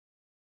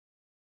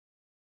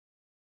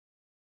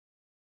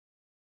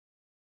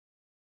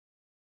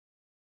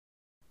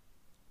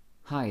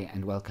Hi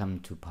and welcome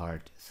to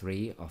part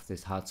 3 of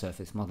this hard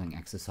surface modeling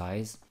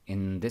exercise.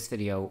 In this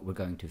video we're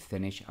going to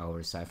finish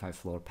our Scifi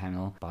floor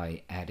panel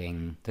by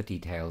adding the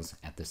details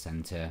at the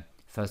center.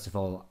 First of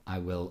all, I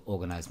will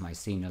organize my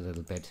scene a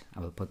little bit.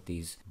 I will put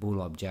these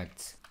bool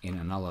objects in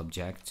a null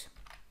object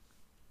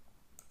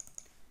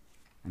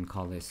and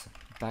call this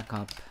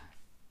backup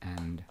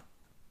and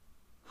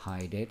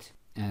hide it.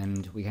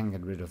 And we can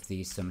get rid of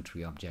these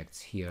symmetry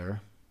objects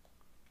here.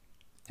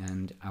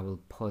 And I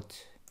will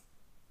put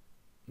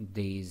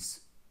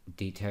these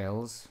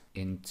details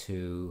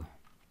into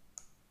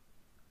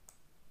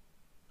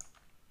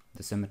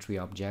the symmetry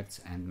objects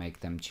and make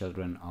them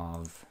children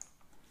of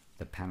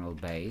the panel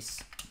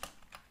base.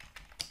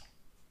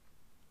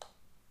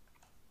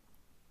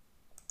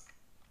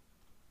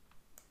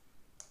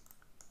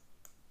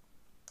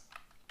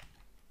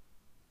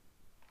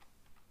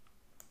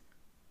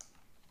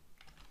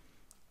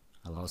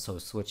 I'll also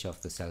switch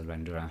off the cell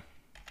renderer.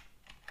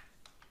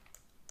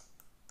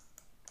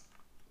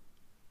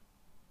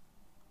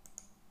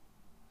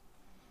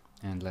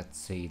 And let's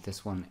see,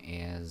 this one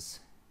is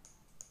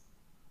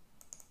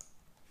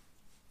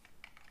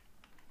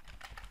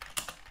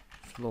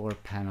floor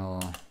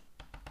panel,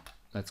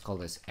 let's call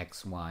this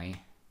XY.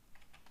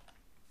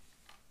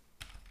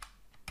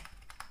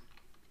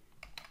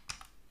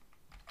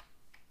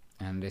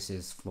 And this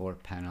is floor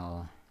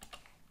panel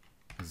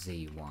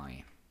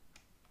ZY.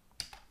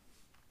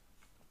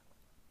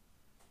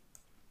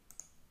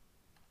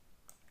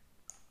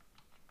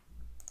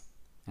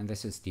 And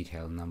this is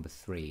detail number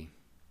 3.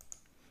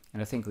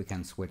 And I think we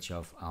can switch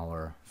off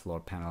our floor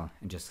panel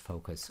and just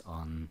focus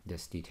on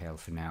this detail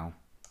for now.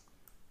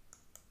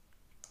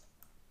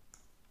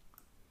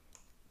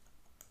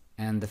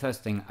 And the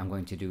first thing I'm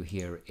going to do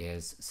here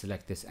is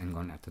select this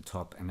n-gon at the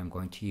top, and I'm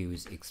going to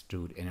use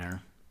extrude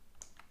inner.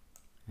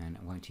 And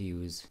I'm going to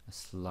use a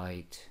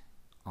slight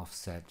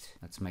offset.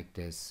 Let's make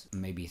this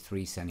maybe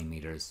 3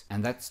 centimeters.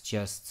 And that's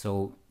just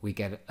so we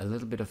get a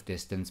little bit of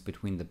distance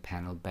between the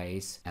panel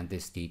base and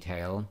this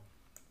detail.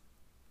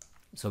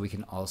 So we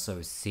can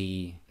also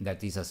see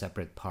that these are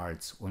separate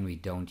parts when we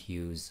don't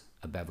use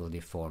a bevel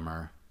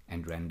deformer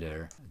and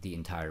render the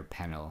entire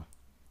panel.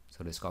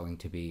 So there's going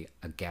to be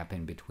a gap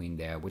in between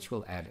there, which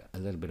will add a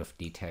little bit of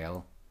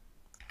detail.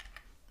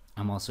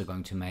 I'm also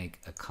going to make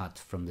a cut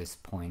from this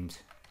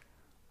point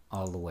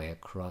all the way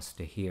across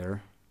to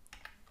here.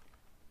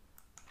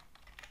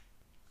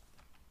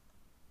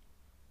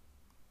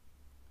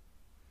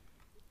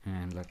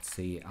 And let's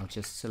see, I'll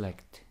just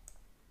select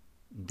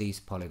these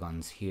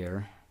polygons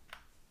here.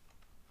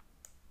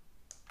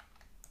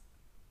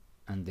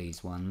 And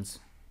these ones,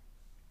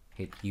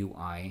 hit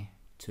UI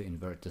to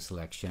invert the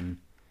selection,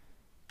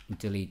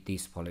 delete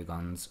these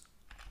polygons,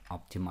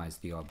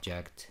 optimize the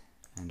object,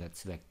 and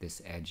let's select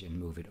this edge and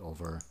move it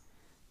over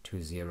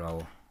to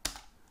 0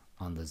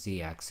 on the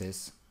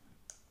Z-axis.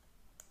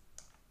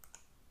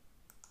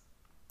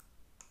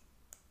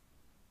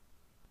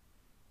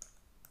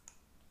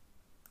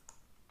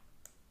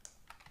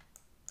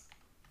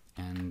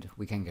 And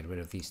we can get rid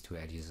of these 2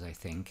 edges, I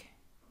think.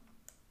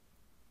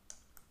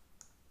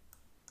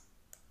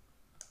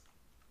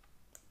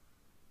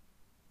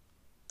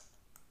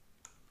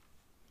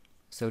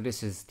 So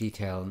this is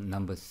detail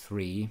number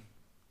 3,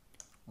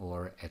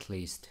 or at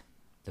least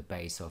the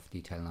base of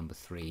detail number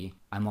 3.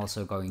 I'm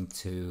also going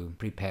to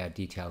prepare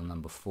detail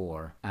number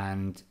 4.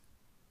 And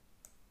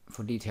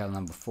for detail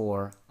number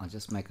 4, I'll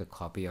just make a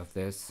copy of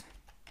this,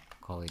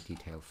 call it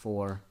detail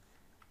 4.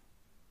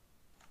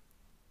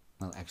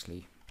 Well,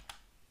 actually,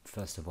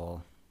 first of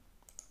all,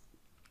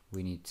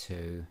 we need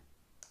to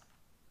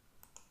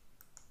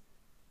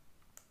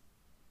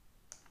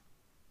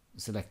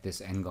select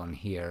this n-gon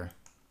here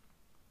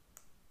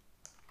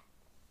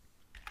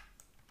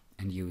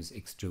and use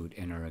extrude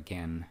inner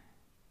again.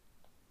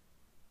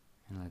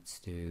 And let's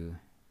do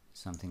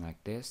something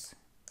like this.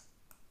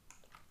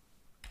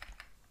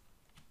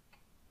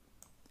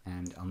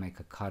 And I'll make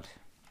a cut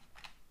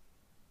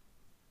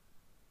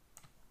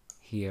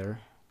here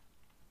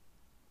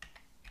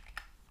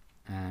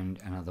and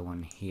another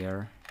one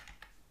here.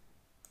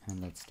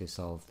 And let's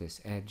dissolve this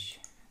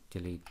edge,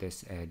 delete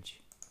this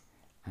edge,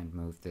 and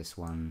move this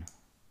one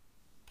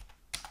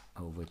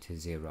over to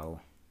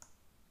 0.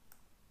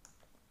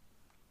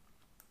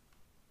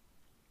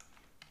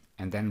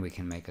 And then we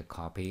can make a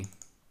copy,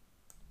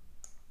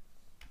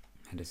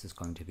 and this is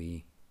going to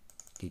be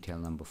detail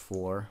number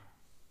 4.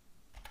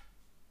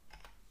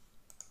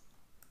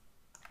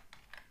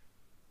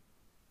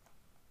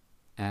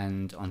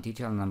 And on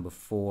detail number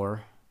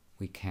 4,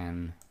 we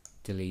can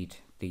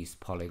delete these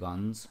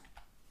polygons.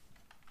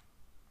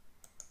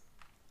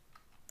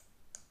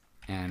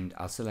 And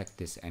I'll select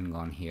this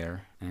n-gon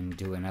here and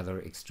do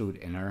another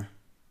extrude inner.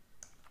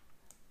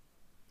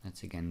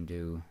 Let's again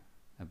do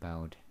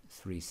about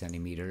 3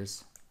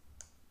 centimeters,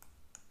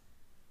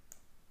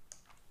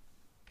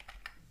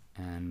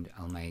 and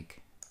I'll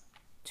make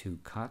 2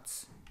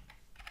 cuts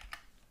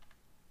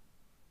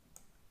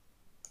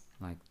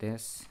like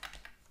this.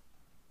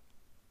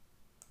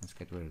 Let's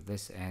get rid of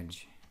this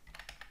edge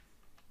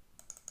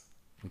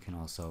we can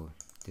also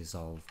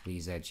dissolve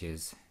these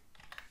edges,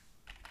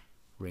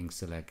 ring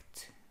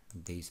select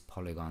these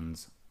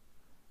polygons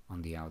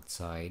on the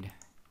outside.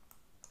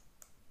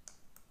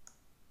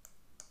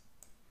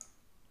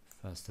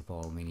 First of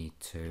all, we need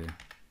to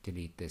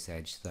delete this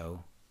edge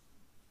though,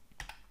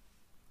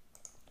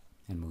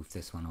 and move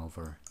this one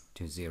over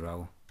to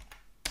 0.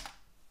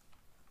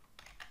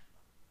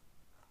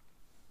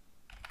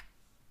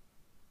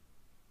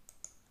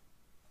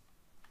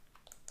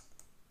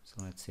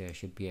 So let's say I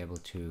should be able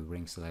to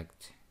ring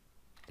select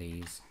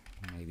these,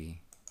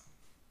 maybe.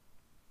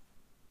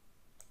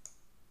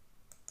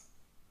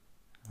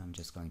 I'm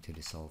just going to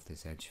dissolve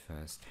this edge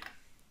first.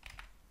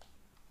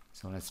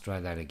 So let's try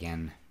that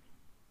again.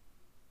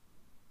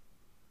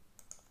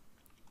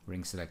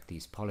 Ring select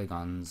these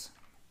polygons,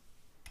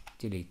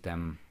 delete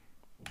them,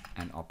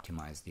 and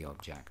optimize the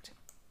object.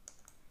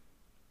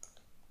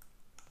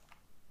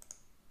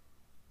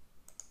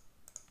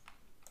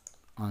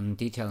 On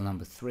detail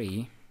number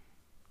 3,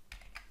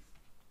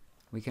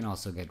 we can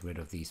also get rid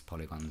of these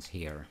polygons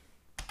here.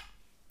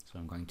 So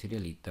I'm going to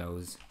delete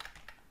those,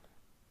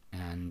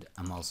 and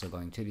I'm also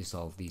going to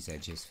dissolve these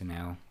edges for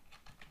now,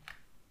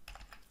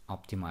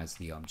 optimize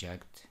the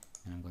object,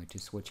 and I'm going to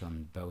switch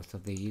on both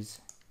of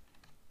these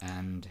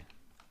and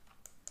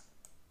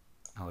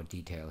our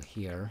detail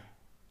here,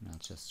 and I'll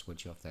just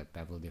switch off that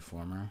bevel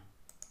deformer.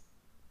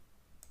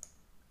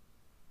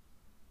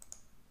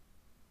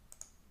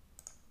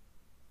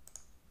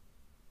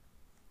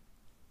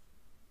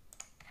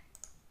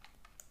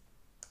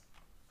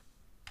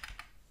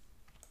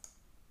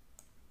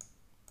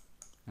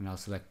 And I'll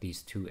select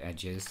these two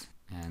edges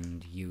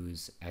and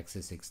use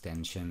axis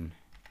extension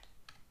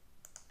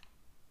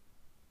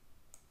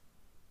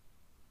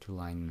to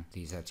line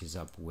these edges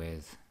up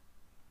with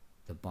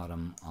the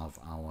bottom of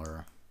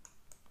our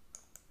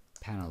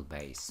panel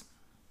base.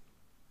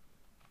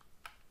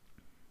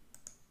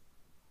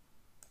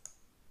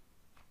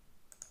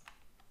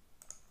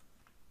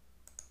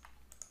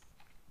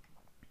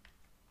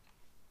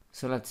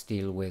 So let's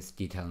deal with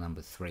detail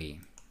number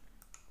 3.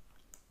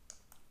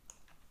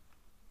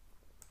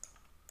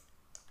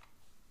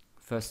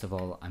 First of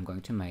all, I'm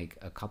going to make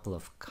a couple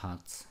of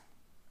cuts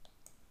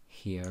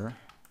here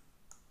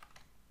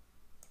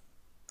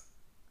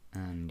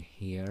and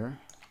here,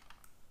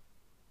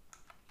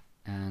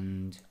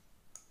 and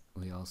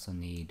we also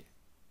need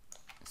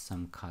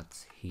some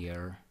cuts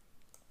here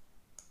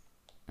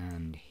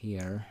and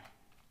here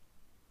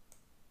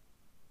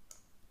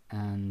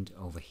and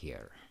over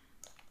here.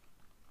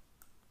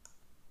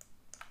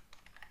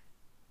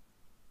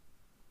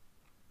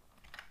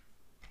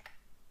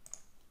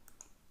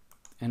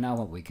 And now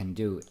what we can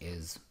do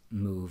is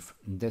move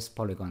this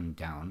polygon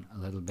down a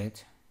little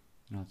bit.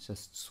 Let's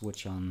just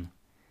switch on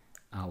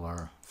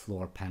our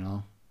floor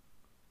panel.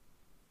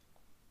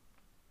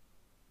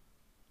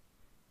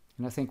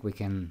 And I think we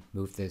can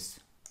move this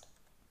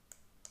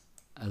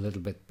a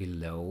little bit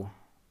below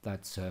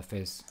that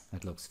surface.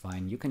 That looks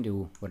fine. You can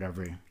do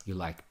whatever you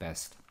like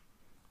best.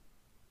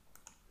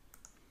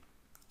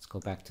 Let's go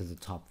back to the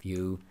top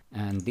view,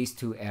 and these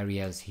two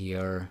areas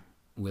here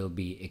will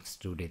be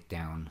extruded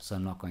down, so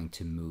I'm not going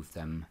to move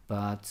them,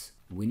 but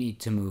we need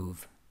to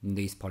move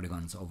these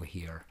polygons over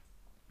here.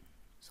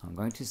 So I'm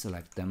going to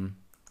select them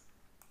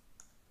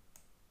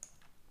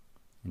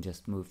and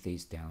just move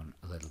these down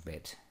a little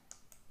bit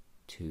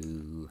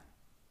to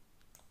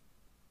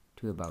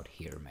about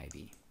here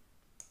maybe.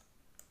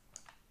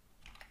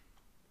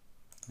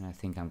 And I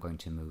think I'm going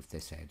to move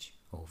this edge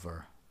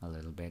over a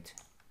little bit.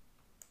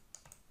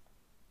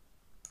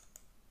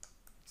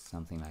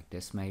 Something like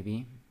this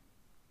maybe.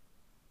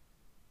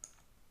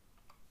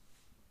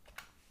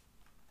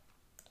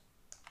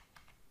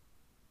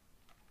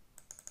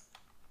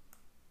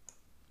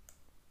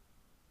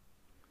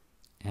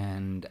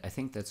 And I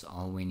think that's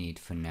all we need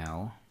for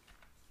now.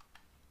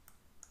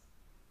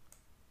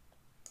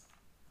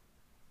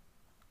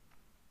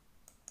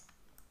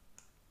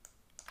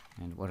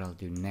 And what I'll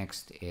do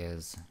next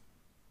is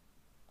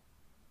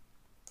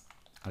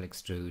I'll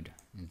extrude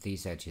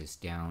these edges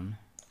down,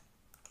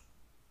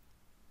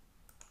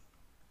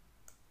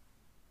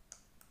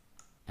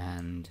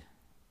 and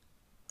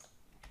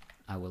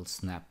I will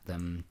snap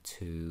them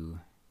to,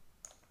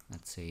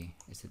 let's see,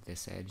 is it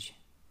this edge?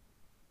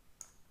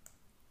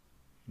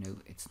 No,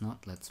 it's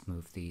not. Let's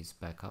move these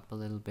back up a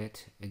little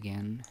bit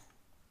again.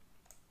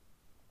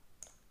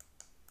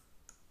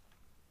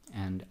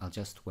 And I'll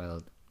just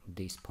weld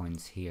these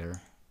points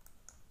here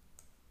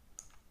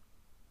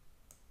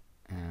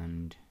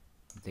and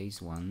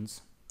these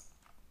ones.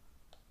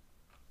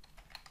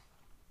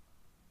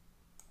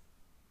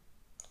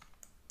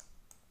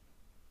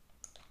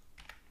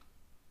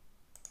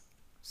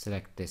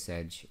 Select this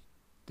edge.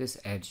 This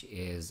edge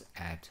is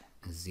at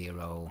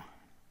 0.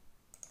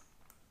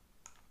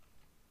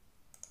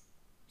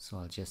 So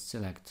I'll just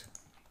select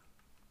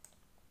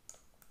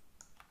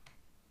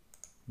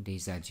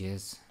these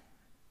edges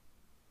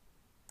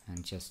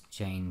and just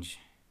change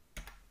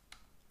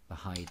the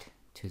height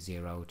to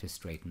 0 to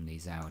straighten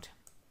these out.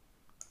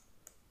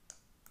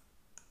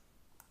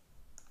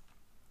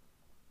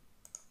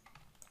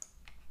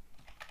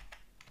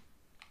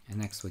 And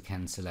next we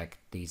can select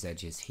these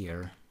edges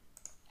here,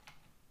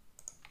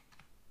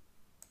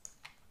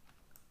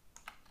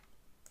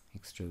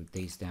 extrude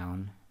these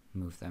down,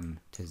 move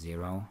them to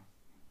 0,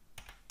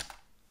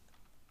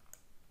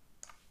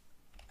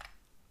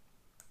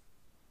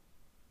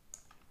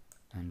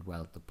 and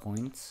weld the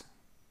points.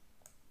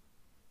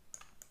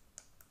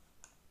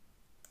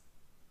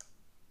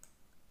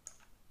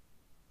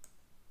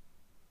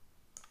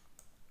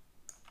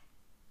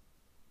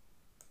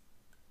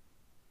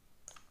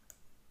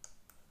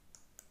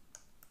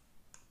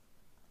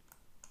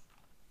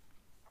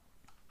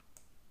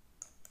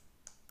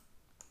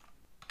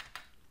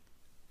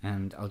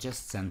 And I'll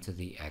just center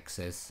the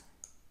axis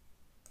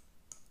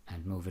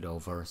and move it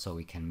over so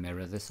we can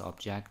mirror this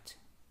object.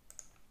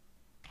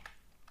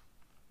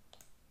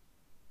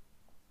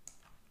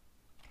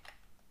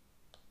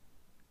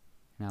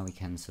 Now we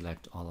can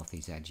select all of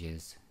these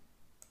edges.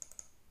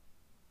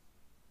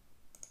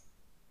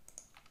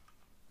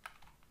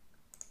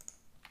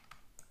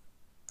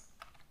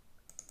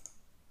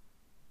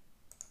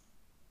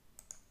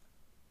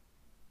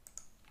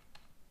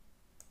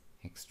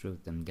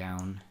 Extrude them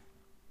down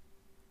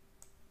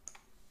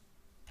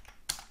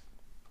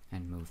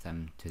and move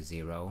them to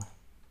 0.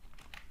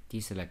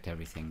 Deselect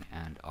everything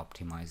and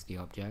optimize the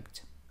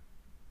object.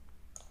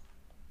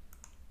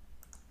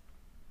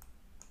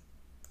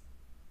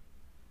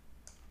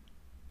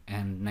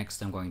 And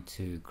next I'm going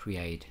to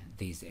create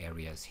these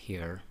areas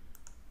here.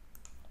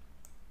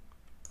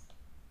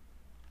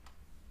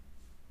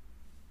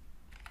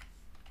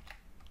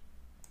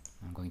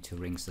 I'm going to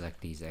ring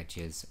select these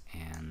edges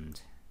and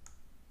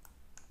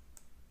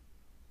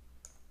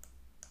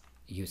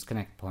use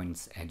connect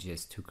points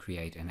edges to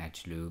create an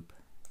edge loop.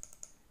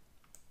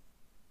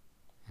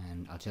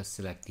 And I'll just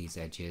select these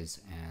edges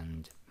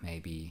and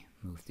maybe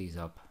move these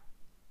up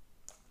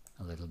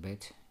a little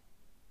bit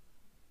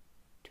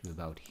to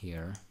about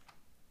here.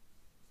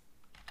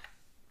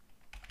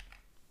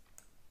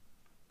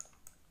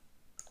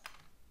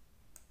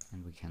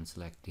 And we can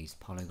select these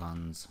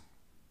polygons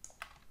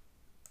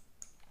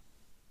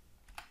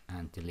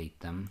and delete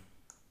them.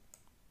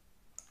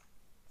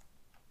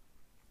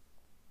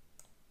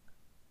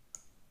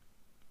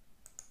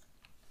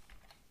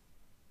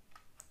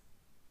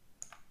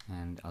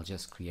 And I'll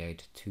just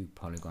create 2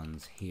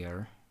 polygons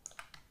here,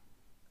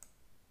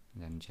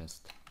 then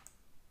just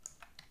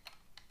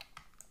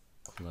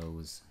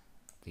close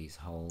these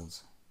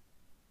holes.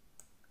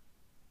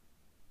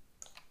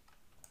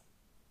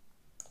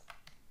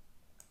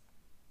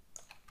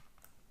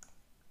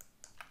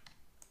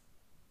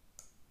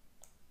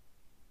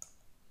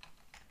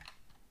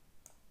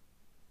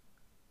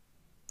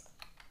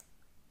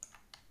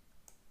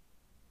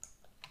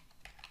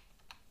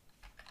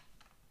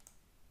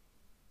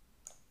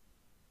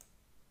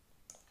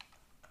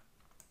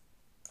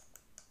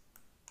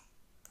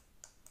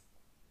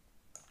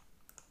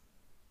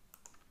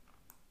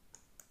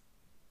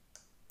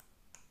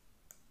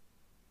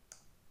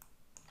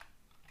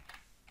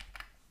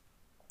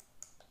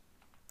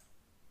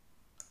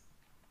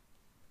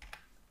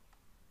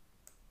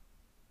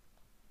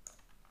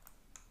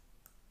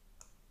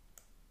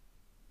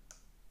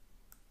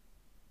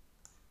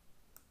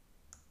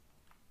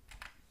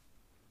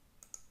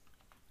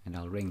 And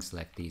I'll ring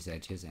select these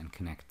edges and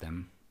connect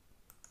them.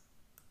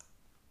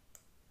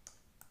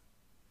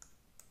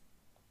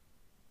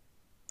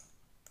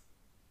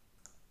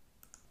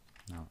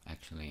 Now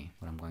actually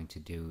what I'm going to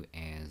do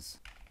is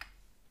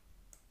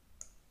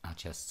I'll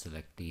just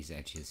select these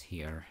edges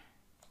here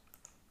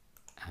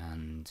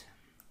and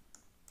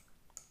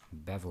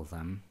bevel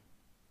them,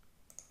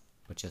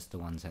 but just the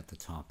ones at the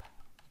top.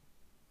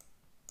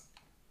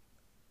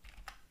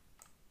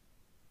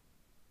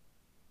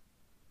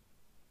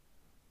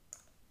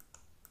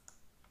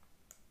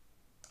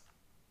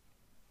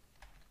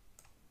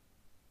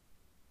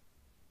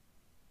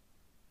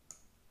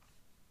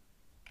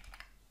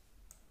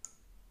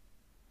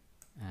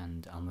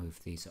 And I'll move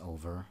these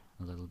over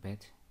a little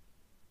bit.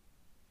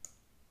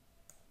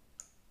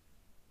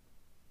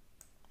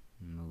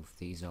 Move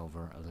these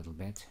over a little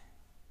bit.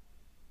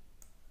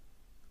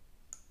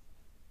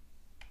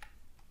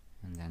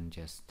 And then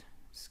just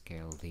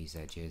scale these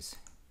edges.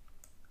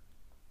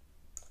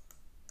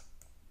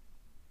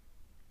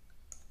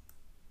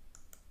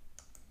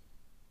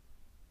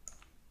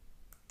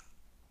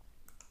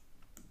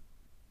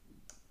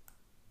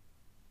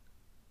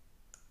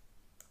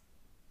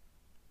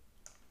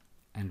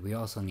 And we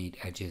also need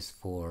edges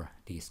for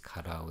these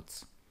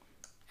cutouts.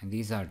 And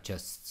these are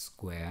just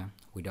square.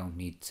 We don't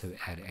need to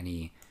add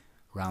any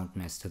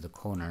roundness to the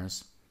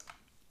corners.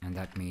 And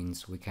that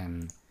means we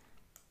can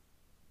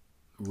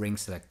ring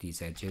select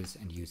these edges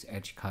and use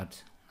edge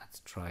cut. Let's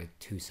try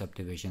 2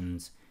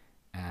 subdivisions.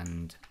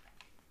 And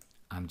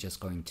I'm just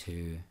going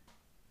to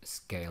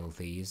scale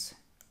these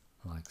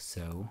like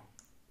so.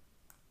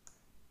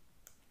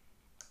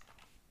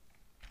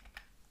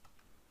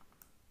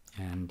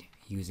 And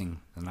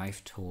using the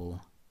knife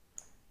tool,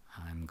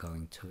 I'm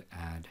going to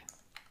add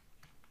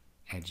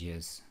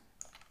edges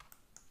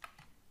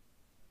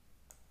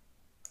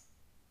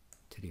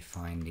to to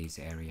define these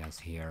areas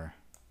here,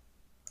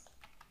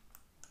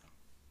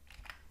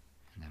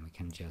 and then we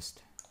can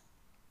just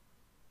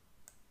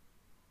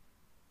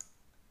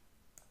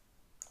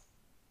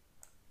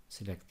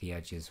select the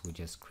edges we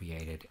just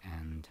created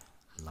and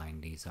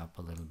line these up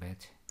a little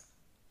bit.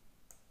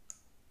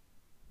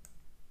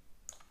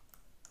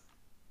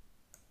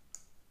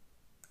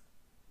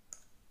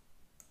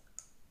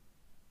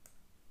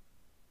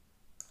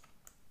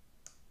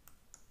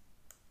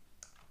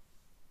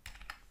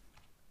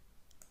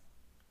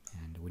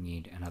 And we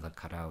need another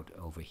cutout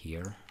over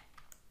here.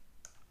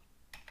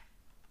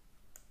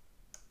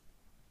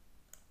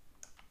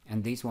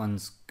 And these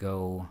ones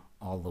go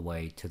all the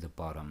way to the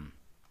bottom.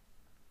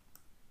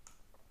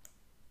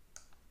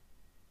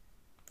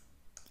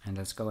 And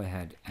let's go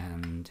ahead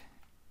and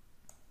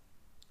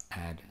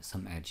add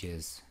some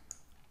edges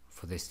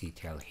for this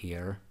detail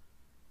here.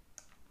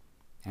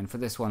 And for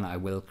this one I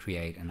will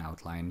create an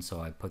outline,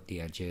 so I put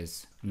the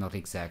edges not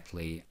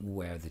exactly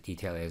where the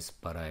detail is,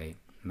 but I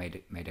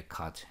made a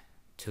cut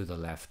to the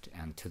left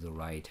and to the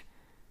right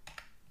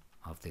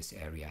of this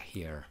area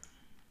here.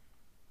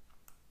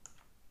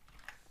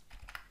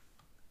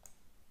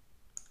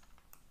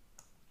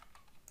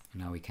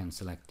 Now we can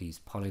select these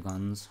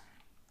polygons.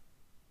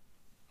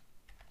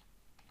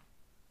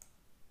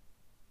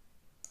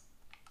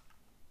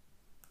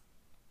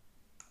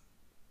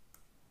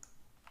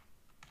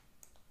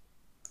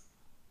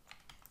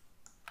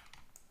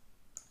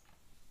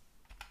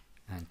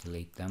 And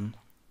delete them.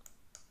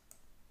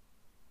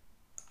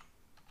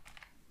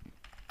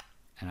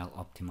 And I'll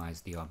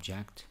optimize the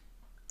object.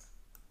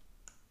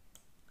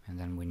 And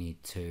then we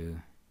need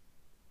to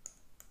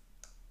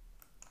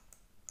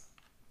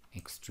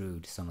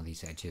extrude some of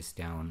these edges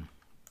down.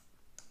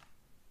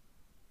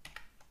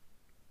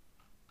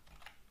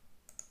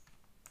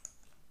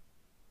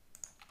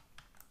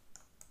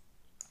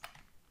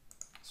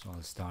 So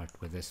I'll start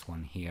with this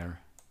one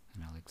here,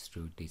 and I'll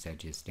extrude these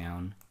edges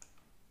down.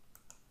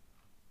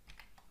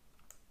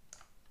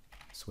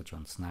 Switch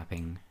on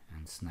snapping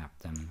and snap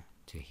them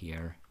to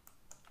here,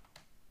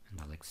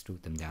 and I'll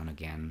extrude them down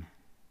again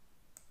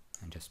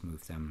and just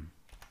move them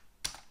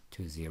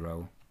to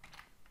 0.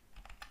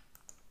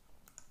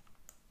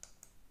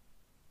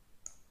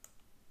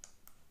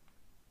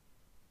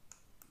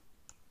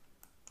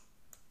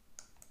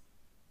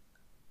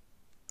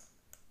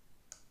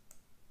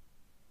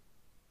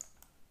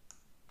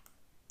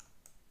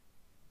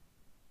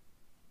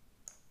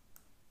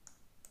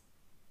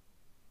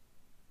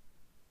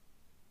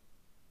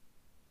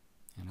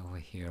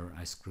 Here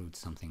I screwed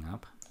something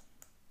up.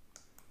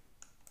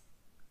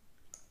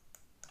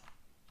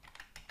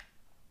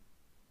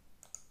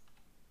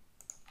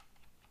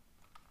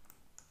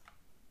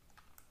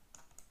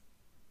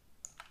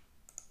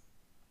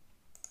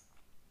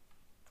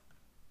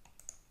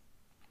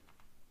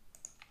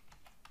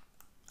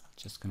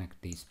 Just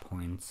connect these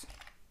points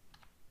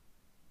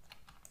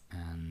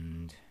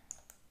and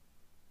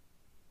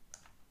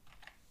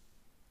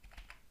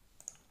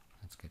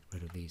let's get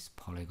rid of these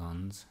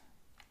polygons.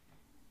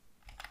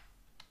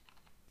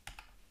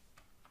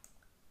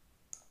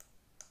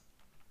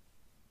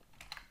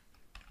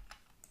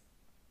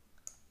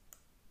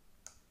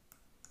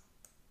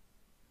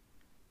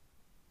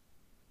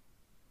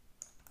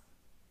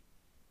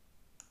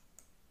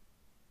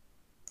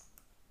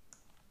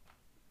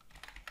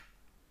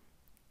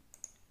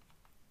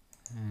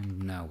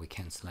 And now we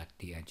can select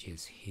the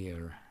edges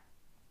here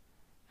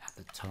at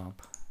the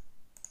top.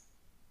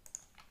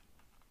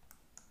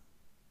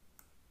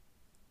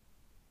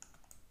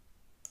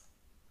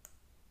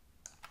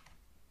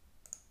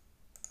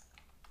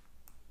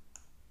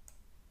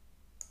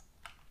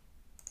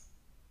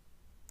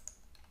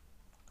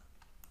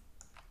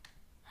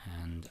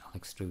 And I'll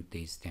extrude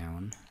these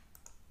down.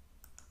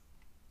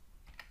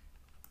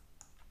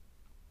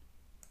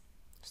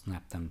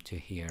 Snap them to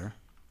here.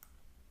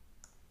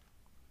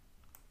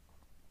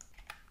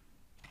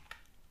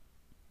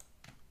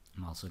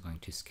 I'm also going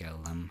to scale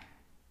them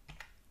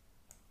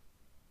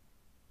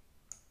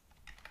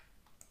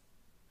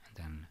and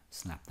then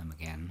snap them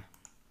again.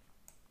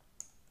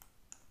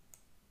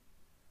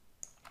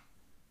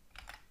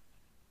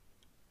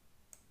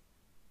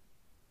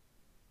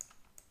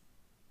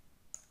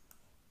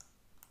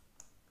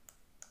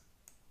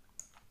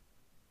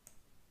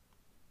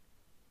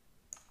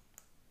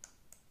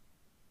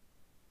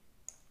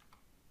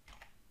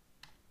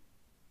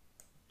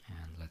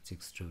 And let's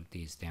extrude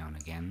these down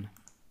again.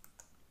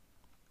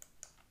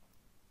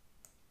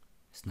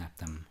 Snap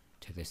them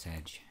to this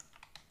edge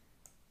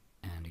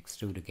and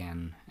extrude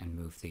again and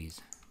move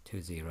these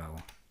to 0.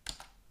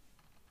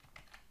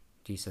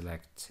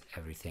 Deselect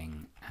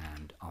everything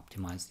and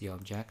optimize the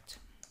object.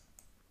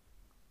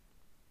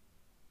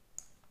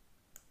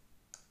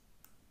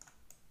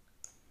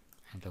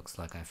 It looks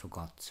like I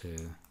forgot to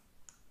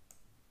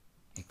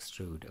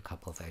extrude a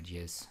couple of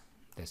edges,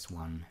 this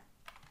one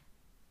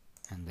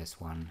and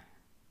this one.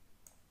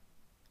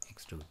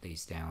 Extrude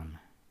these down.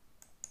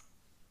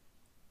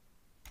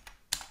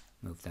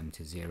 Move them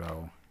to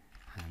 0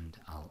 and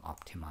I'll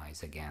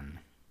optimize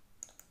again.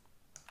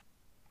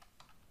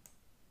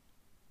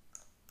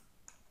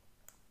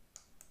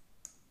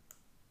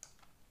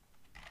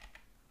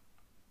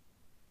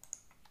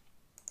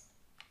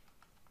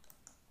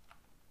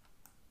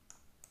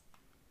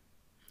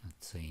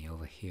 see,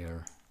 over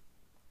here,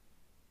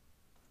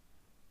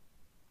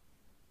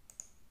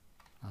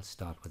 I'll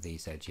start with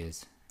these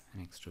edges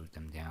and extrude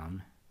them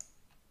down.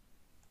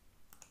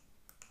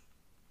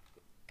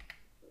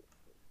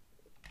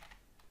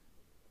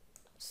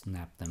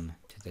 Snap them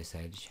to this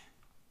edge.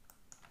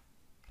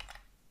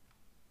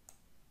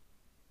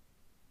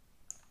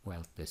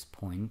 Weld this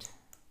point.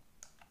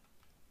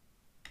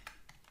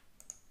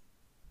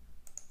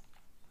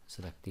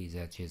 Select these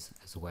edges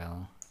as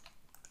well.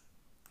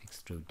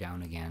 Extrude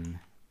down again.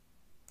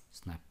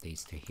 Snap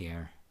these to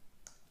here.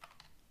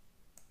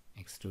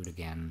 Extrude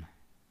again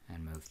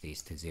and move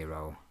these to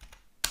 0.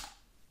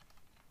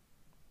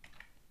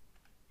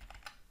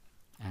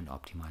 And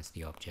optimize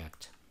the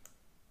object.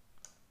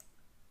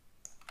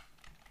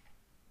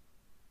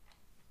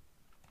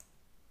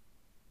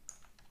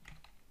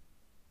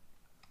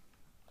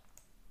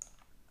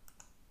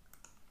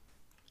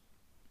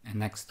 And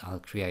next I'll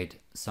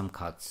create some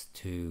cuts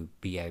to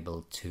be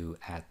able to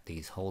add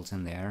these holes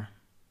in there.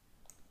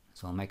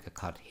 So I'll make a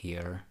cut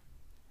here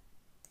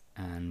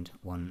and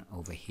one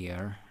over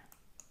here,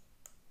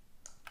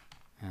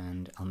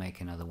 and I'll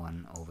make another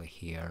one over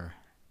here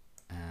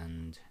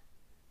and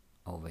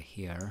over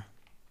here,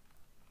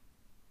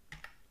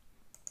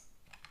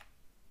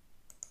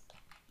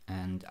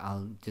 and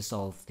I'll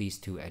dissolve these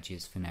two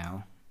edges for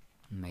now.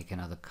 Make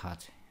another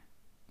cut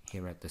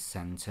here at the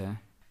center.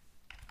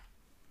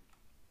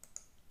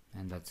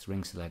 And let's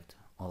ring select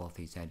all of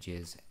these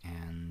edges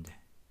and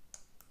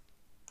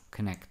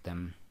connect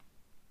them.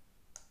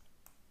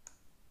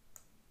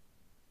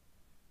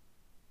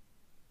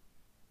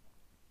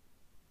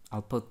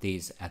 I'll put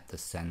these at the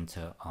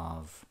center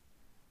of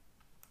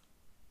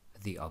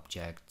the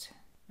object,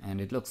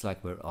 and it looks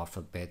like we're off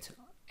a bit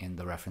in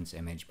the reference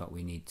image, but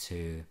we need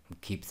to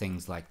keep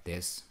things like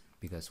this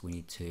because we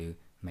need to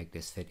make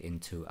this fit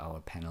into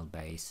our panel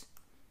base.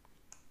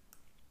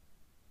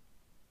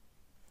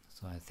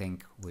 So I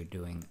think we're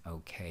doing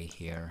okay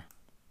here.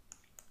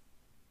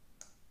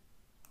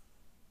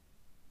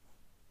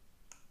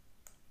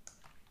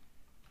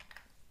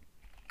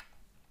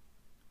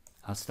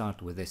 I'll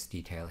start with this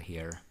detail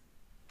here,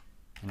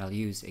 and I'll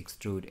use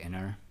extrude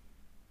inner,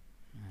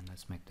 and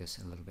let's make this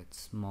a little bit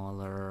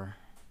smaller,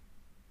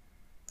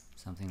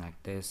 something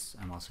like this.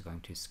 I'm also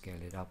going to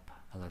scale it up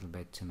a little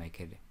bit to make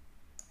it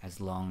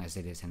as long as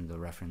it is in the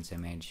reference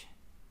image.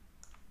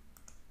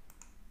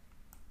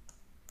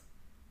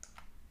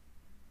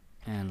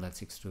 And let's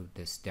extrude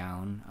this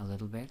down a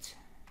little bit.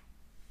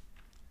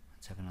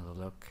 Let's have another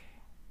look.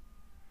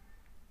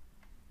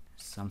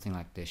 Something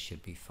like this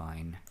should be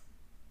fine.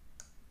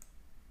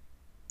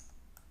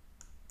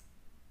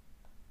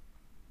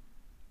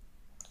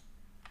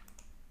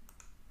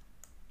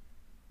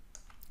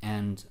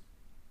 And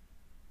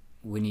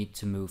we need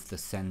to move the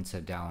center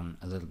down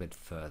a little bit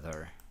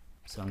further.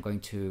 So I'm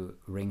going to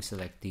ring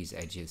select these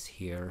edges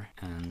here,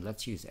 and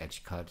let's use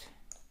edge cut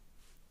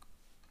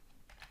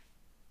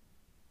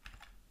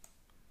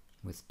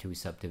with 2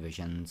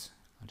 subdivisions.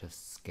 I'll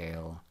just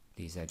scale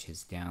these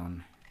edges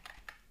down.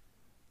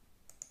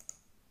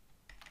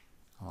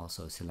 I'll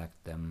also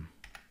select them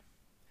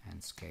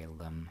and scale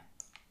them.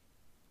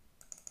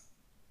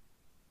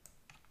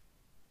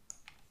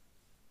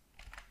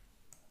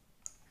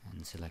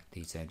 And select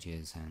these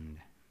edges and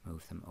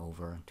move them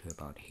over to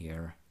about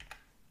here.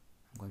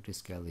 I'm going to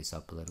scale these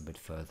up a little bit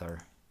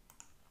further.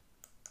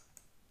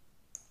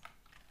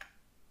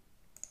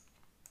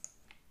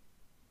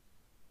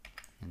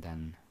 And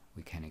then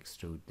we can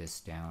extrude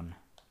this down.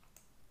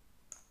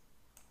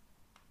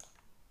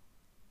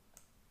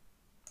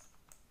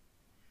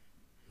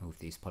 Move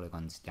these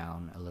polygons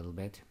down a little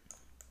bit.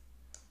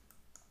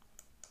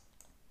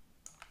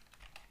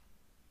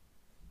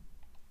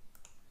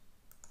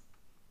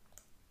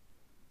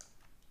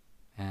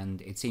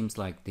 And it seems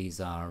like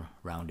these are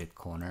rounded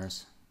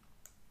corners.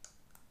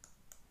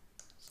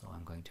 So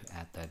I'm going to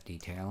add that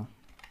detail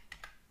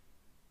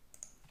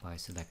by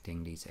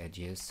selecting these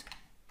edges.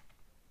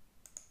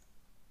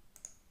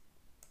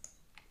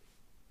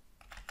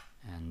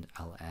 And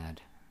I'll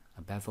add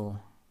a bevel.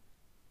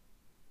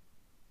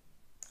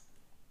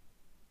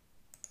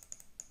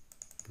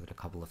 Give it a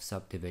couple of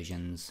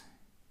subdivisions.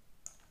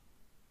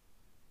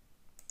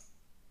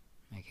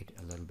 Make it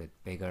a little bit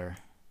bigger.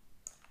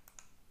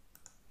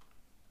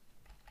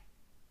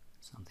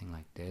 Something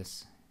like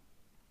this.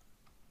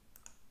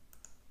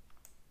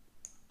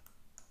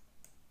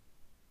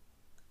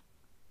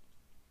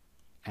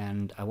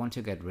 And I want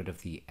to get rid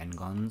of the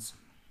n-gons.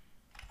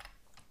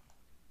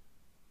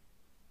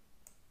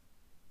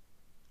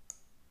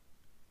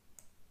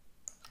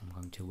 I'm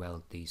going to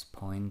weld these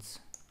points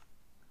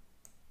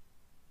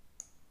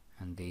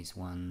and these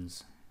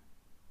ones.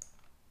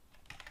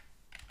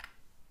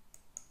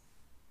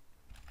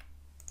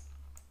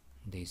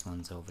 These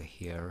ones over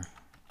here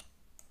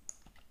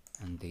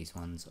and these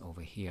ones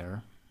over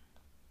here.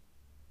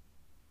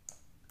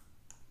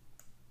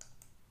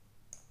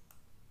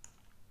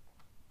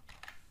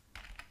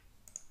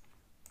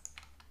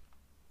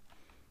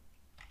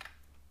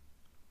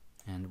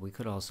 And we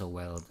could also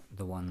weld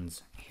the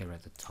ones here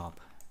at the top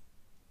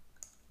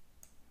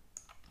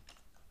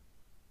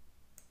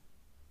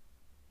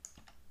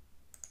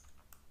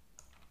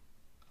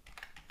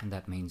And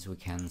that means we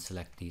can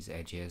select these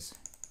edges,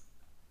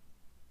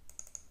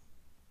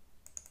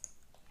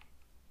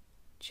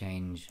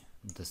 change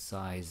the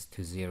size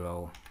to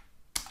 0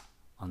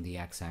 on the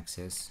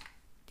x-axis,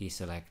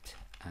 deselect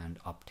and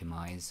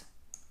optimize.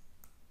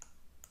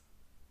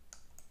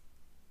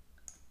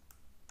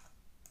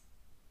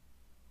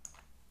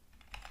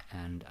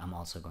 And I'm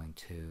also going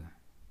to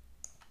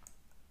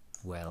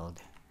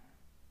weld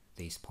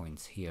these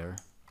points here.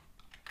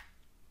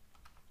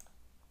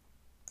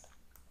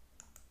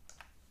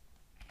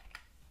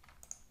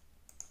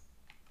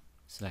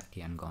 Select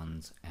the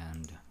n-gons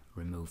and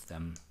remove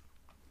them.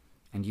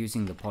 And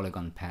using the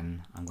polygon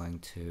pen, I'm going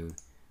to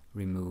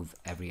remove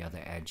every other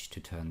edge to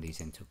turn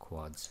these into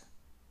quads.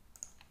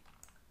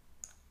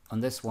 On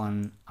this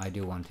one, I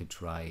do want to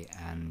try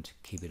and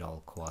keep it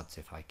all quads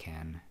if I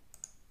can.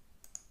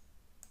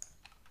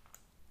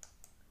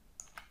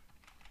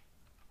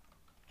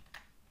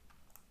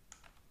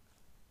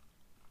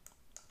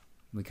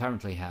 We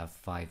currently have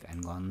 5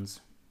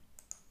 n-gons.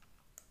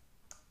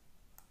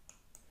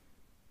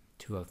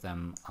 2 of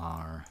them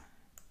are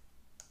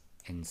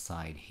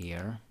inside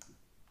here.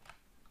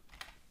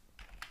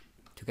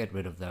 To get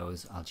rid of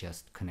those, I'll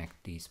just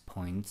connect these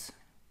points.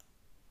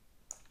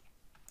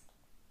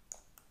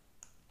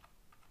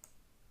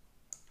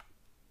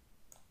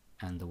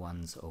 And the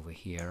ones over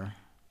here.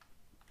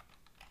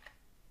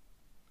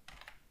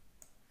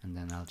 And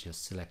then I'll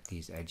just select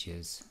these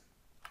edges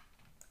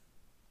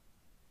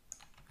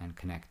and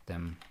connect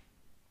them.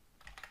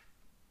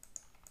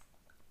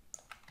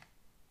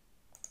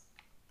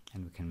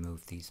 And we can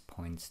move these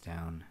points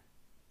down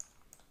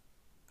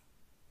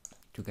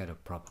to get a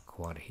proper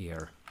quad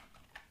here.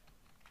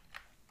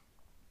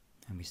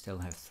 And we still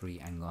have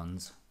 3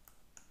 n-gons.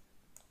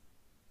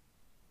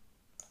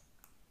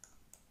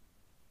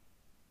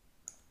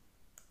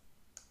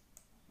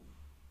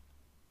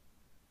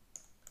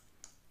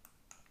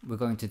 We're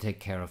going to take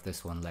care of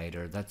this one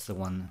later. That's the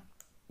one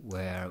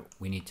where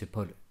we need to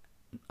put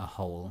a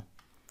hole,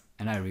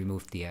 and I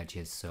removed the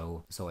edges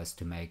so as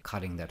to make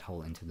cutting that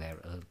hole into there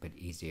a little bit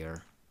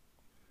easier.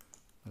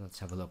 But let's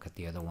have a look at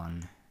the other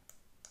one.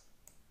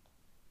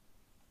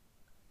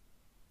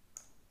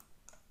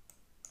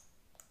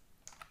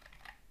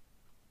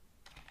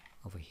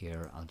 Over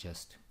here I'll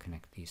just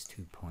connect these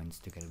 2 points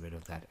to get rid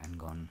of that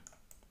n-gon.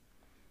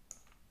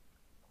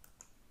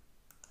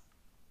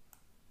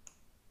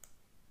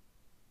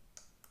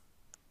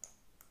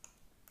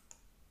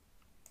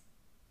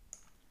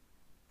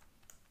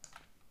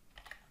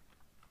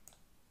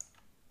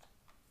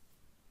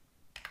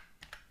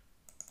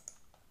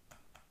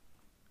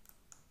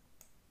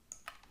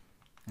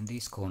 And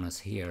these corners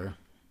here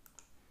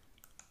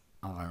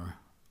are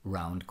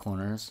round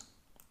corners,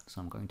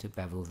 so I'm going to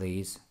bevel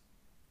these.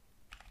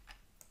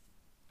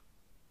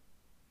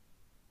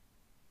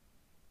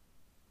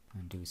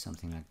 And do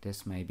something like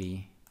this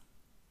maybe.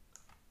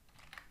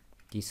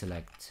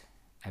 Deselect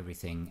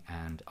everything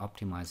and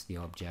optimize the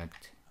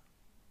object.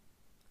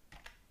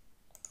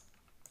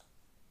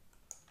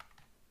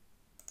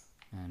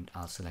 And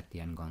I'll select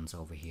the n-gons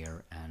over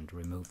here and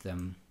remove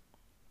them.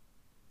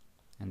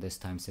 And this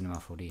time Cinema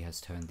 4D has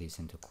turned these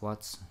into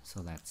quads, so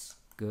that's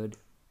good.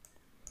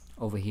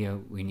 Over here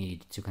we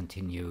need to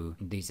continue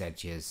these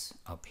edges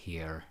up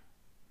here.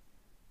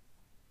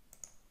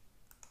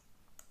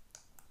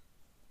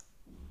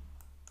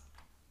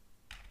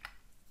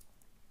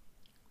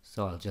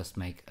 So I'll just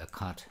make a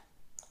cut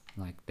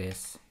like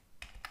this,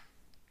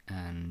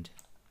 and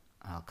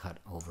I'll cut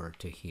over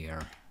to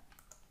here.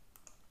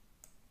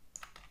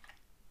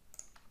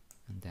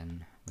 And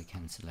then we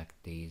can select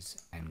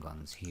these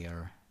n-gons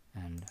here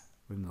and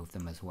remove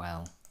them as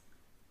well.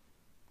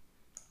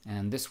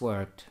 And this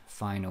worked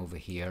fine over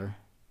here,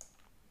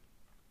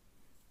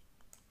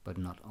 but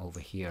not over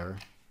here.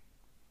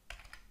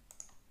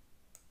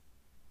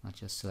 I'll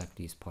just select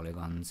these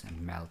polygons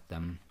and melt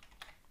them.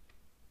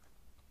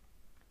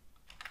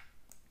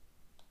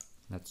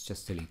 Let's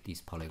just delete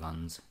these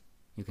polygons.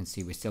 You can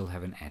see we still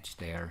have an edge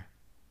there.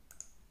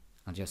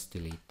 I'll just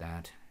delete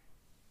that.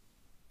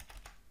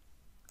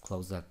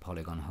 Close that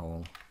polygon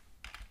hole.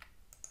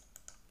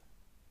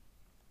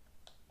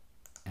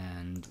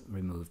 And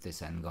remove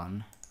this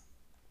n-gon.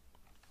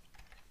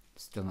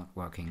 Still not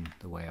working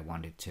the way I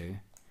want it to.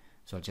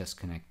 So I'll just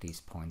connect these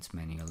points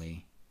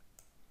manually.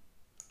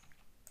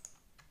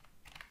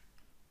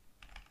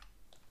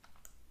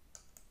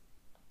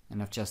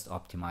 And I've just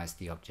optimized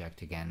the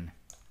object again.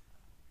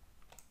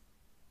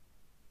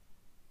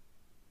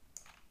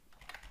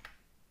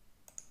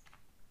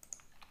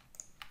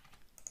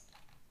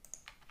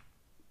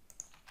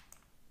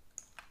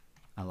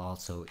 I'll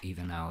also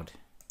even out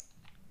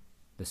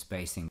the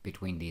spacing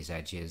between these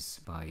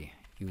edges by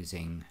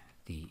using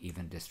the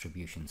even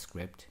distribution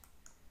script.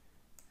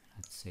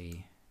 Let's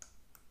see.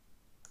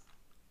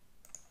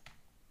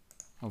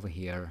 Over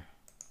here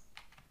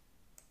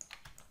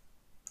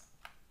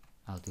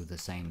I'll do the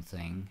same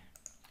thing.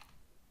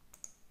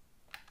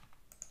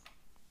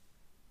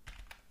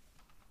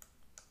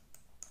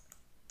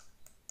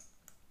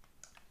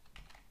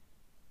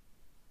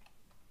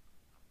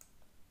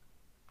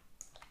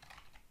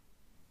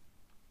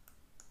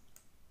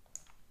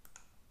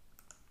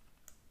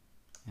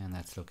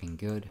 That's looking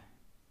good.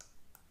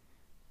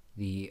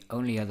 The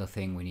only other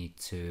thing we need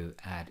to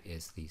add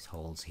is these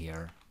holes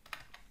here.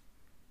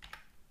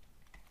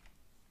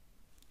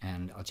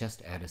 And I'll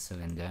just add a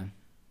cylinder.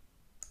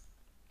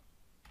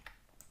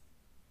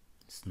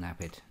 Snap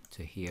it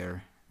to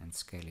here and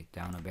scale it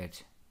down a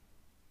bit.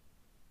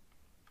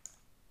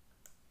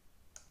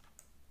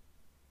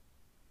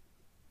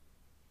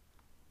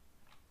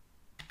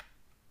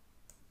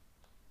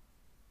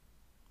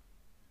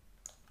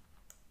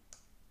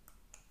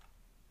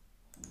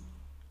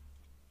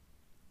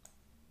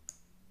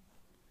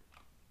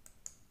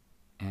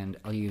 And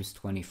I'll use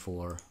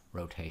 24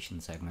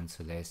 rotation segments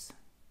for this,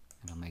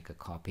 and I'll make a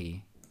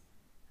copy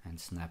and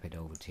snap it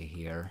over to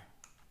here.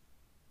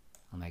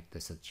 I'll make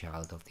this a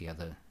child of the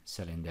other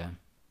cylinder,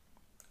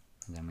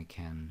 and then we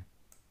can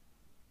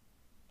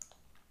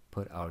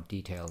put our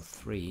detail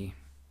 3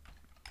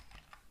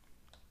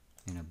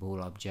 in a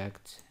bool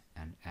object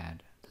and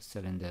add the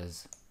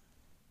cylinders.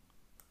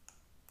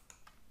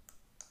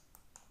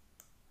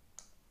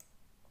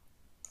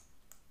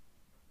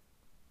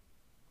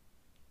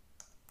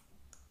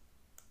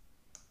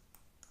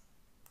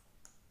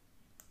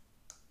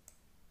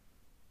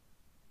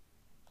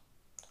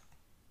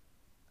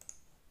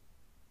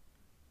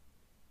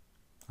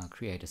 I'll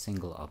create a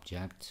single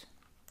object,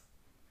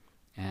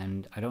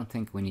 and I don't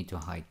think we need to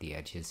hide the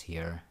edges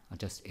here. I'll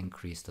just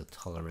increase the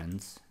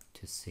tolerance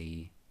to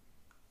see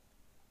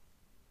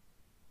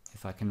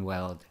if I can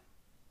weld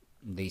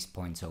these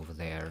points over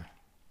there.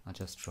 I'll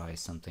just try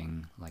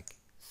something like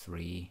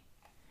 3.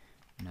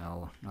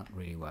 No, not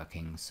really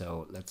working.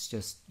 So let's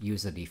just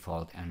use the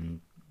default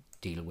and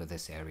deal with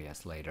these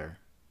areas later.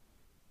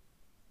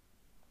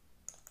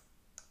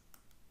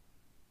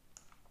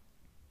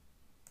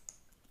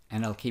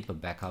 And I'll keep a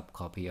backup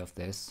copy of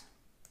this.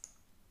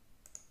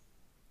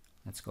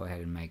 Let's go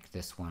ahead and make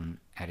this one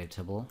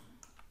editable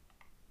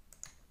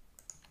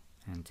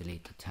and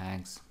delete the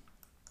tags.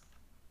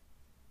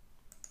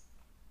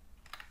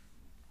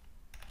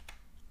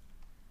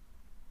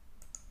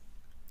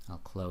 I'll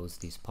close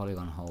these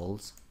polygon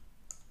holes.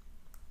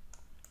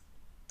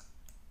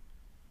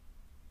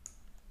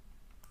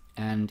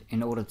 And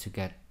in order to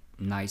get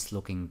nice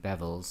looking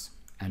bevels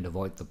and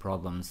avoid the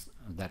problems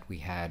that we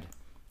had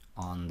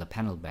on the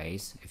panel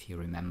base, if you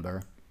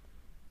remember,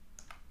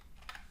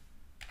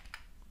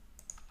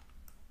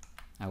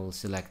 I will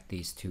select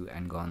these two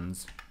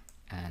n-gons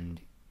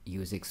and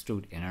use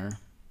extrude inner.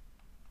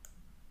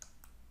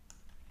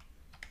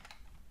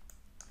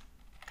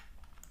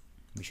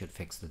 We should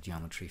fix the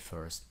geometry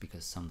first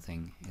because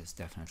something is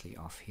definitely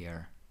off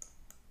here.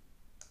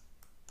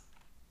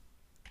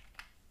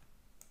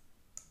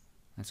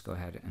 Let's go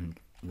ahead and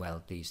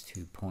weld these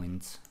 2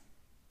 points.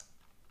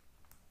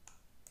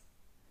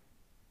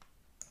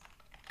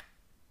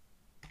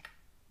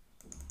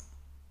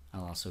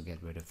 I'll also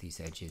get rid of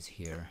these edges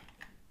here.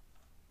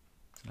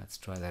 So let's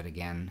try that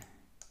again.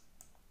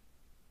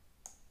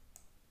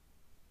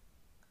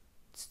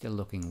 It's still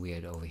looking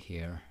weird over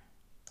here.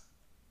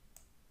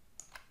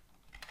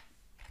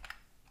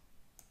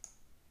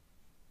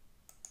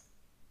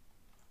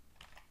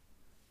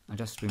 I'll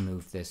just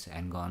remove this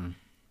n-gon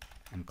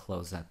and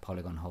close that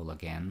polygon hole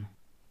again.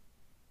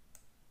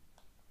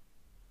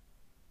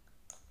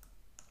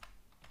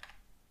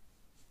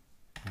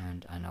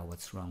 And I know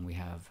what's wrong. We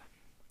have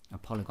a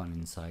polygon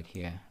inside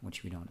here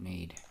which we don't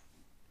need,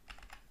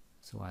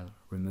 so I'll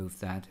remove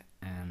that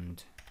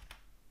and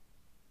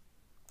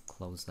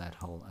close that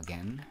hole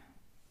again.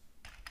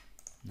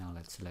 Now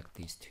let's select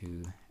these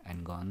 2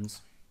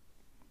 n-gons.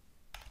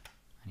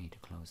 I need to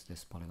close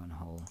this polygon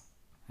hole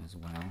as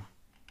well.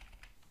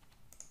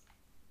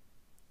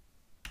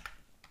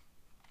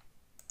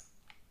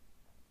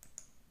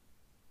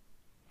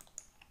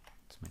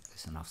 Let's make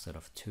this an offset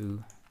of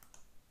 2.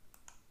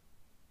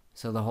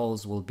 So the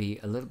holes will be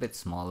a little bit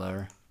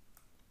smaller,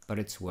 but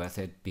it's worth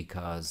it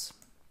because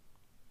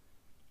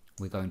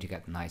we're going to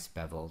get nice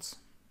bevels.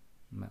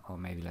 Or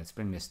maybe let's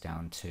bring this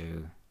down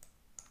to,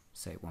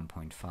 say,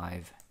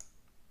 1.5.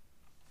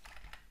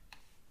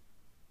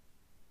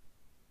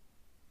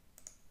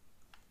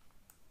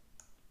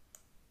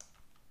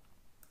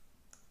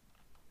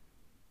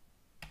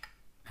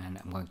 And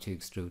I'm going to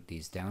extrude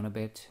these down a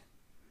bit.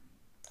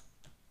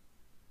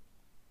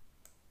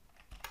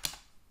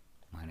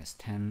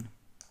 -10.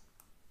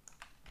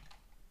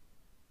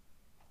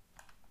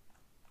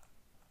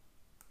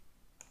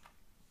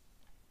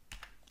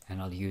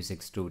 And I'll use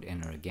extrude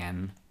inner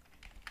again,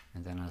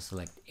 and then I'll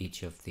select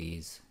each of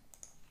these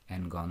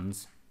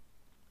n-gons,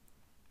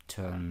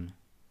 turn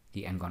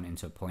the n-gon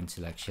into a point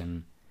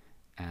selection,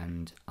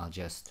 and I'll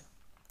just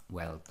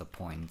weld the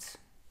points.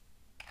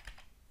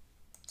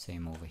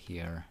 Same over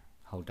here.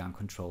 Hold down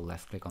Control,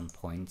 left click on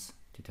points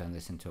to turn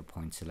this into a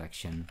point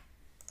selection,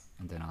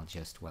 and then I'll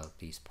just weld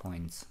these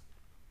points.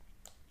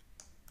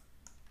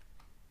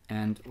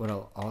 And what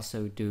I'll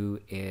also do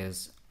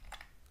is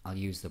I'll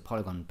use the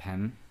polygon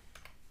pen,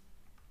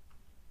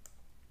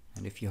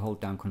 and if you hold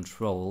down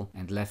Control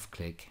and left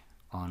click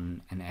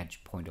on an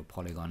edge, point or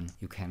polygon,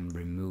 you can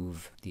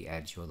remove the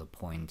edge or the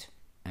point.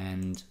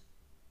 And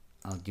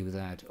I'll do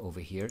that over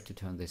here to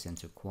turn this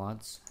into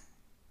quads.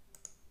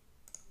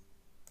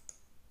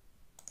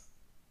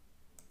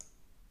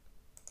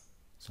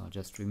 So I'll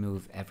just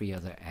remove every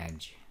other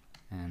edge,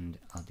 and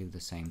I'll do the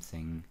same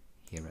thing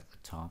here at the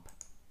top.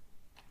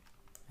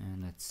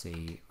 And let's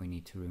see, we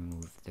need to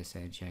remove this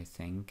edge, I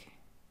think,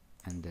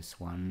 and this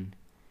one,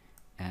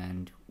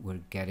 and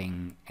we're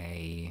getting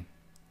a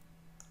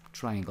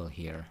triangle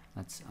here.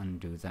 Let's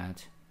undo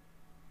that.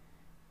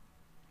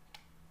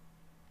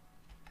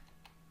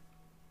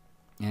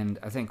 And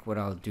I think what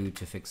I'll do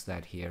to fix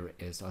that here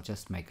is I'll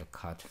just make a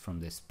cut from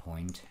this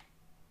point,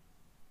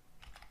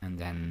 and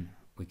then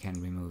we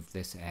can remove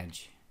this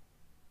edge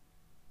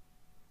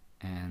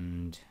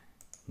and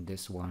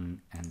this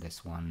one,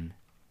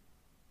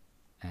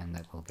 and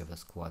that will give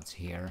us quads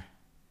here.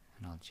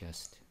 And I'll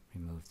just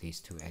remove these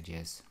two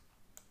edges.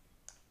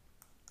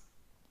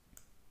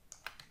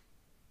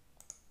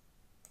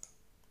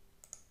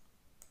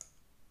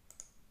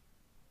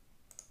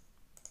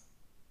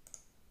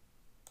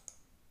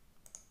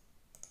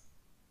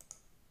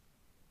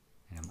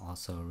 And I'm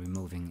also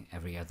removing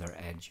every other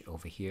edge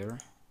over here.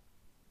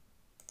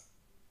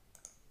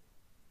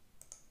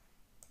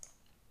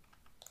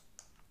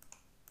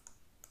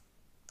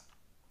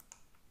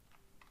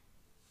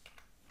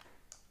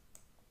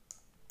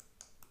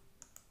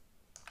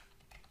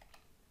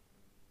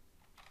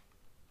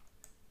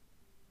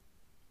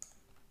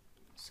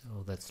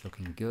 So that's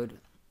looking good.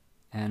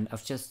 And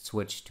I've just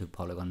switched to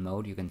polygon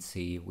mode. You can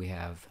see we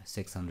have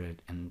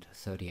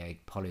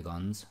 638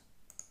 polygons.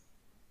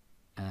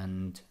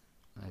 And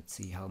let's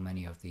see how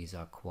many of these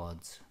are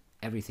quads.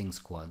 Everything's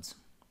quads.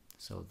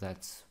 So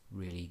that's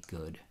really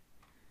good.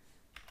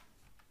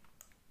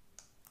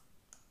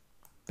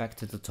 Back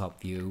to the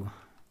top view.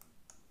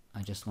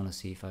 I just want to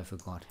see if I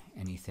forgot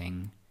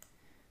anything.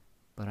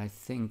 But I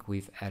think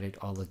we've added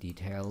all the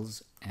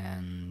details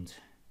and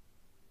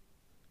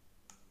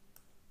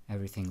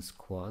everything's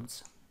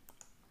quads,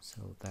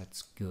 so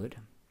that's good.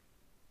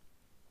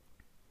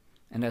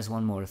 And there's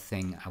one more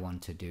thing I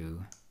want to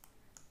do,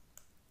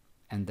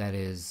 and that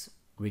is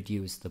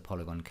reduce the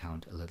polygon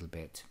count a little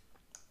bit.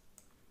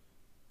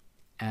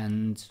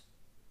 And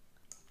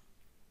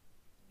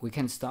we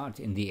can start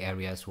in the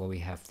areas where we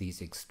have these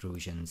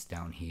extrusions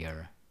down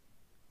here,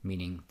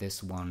 meaning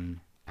this one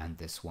and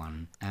this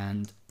one.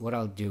 And what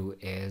I'll do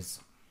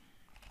is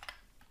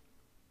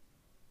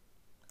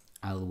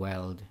I'll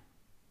weld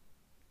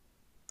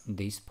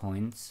these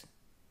points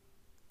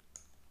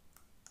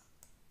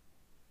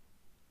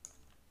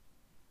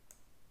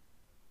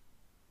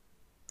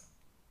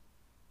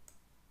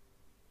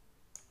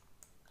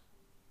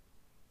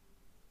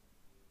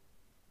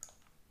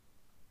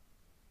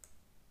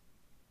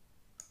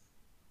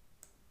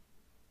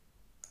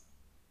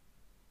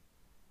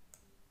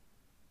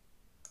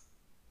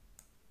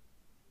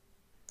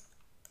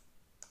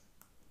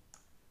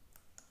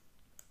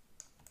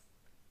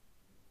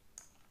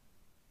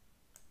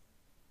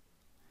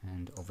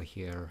and over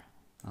here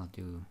I'll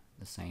do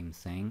the same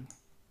thing.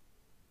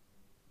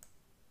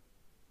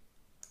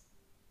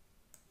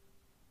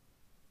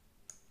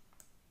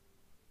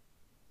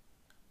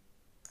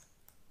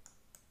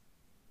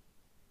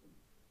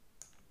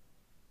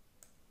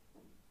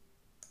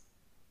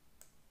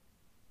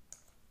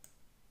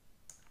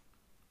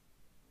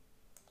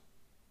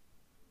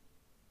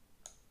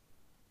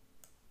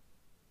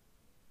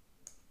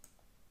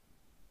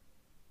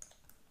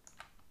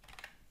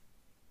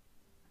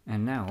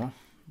 And now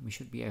we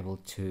should be able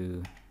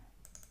to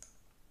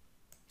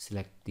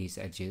select these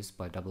edges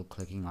by double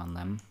clicking on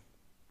them.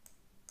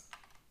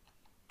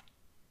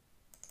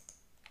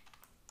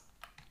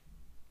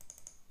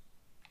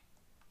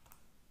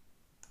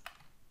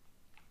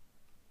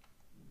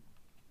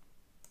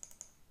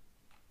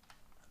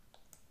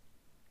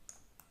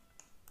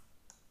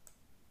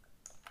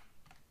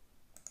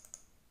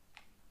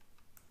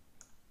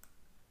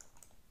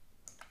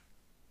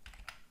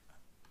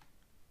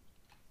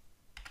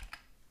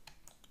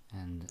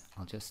 And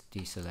I'll just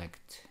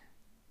deselect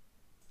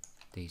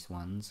these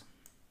ones.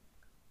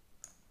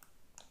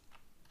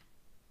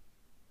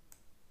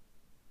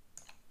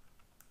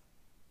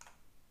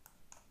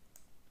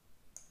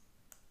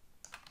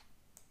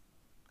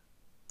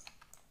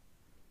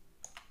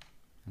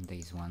 And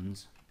these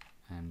ones,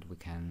 and we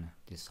can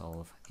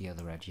dissolve the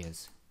other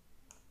edges.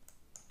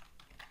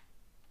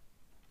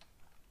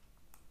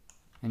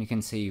 And you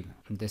can see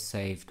this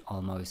saved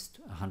almost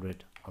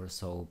 100 or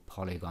so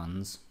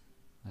polygons.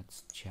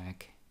 Let's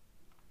check.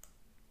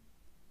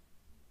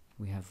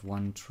 We have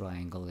one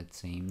triangle, it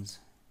seems.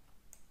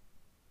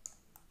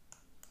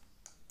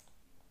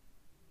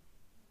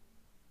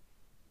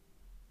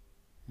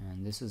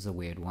 And this is a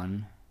weird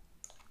one.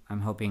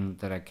 I'm hoping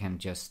that I can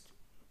just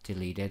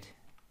delete it.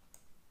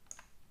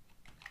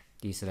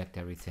 Deselect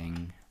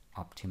everything,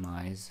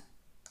 optimize.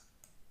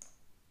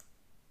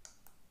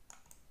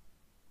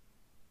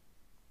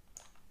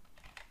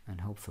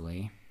 And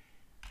hopefully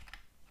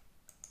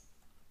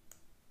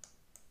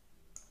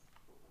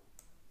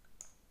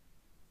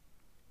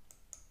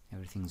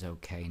everything's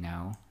okay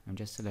now. I'm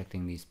just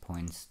selecting these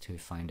points to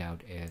find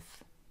out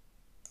if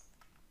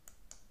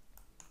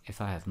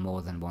I have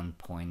more than one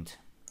point.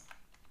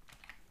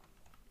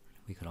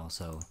 We could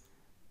also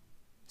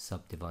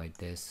subdivide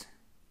this.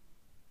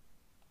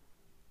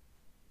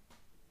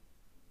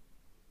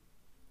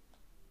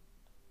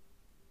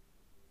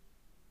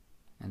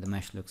 And the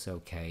mesh looks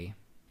okay,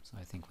 so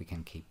I think we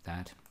can keep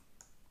that.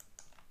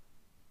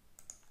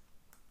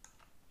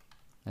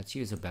 Let's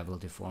use a bevel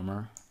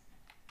deformer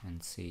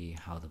and see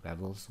how the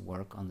bevels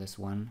work on this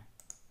one.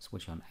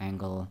 Switch on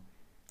angle.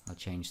 I'll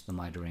change the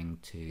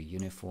mitering to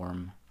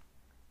uniform.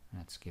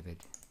 Let's give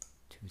it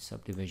 2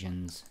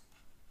 subdivisions.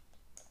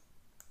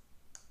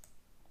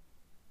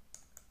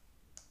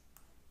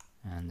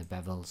 And the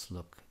bevels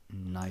look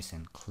nice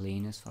and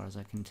clean as far as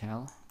I can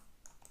tell.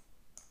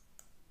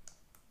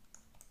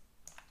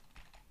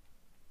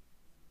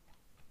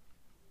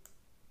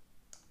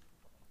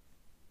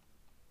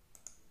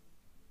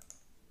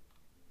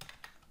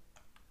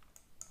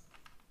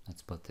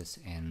 Let's put this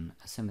in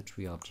a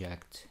symmetry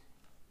object,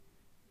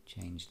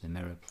 change the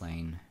mirror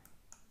plane,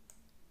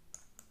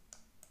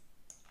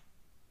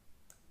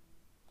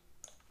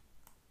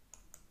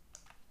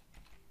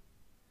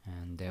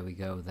 and there we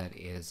go. That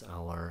is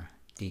our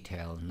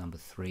detail number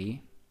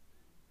 3.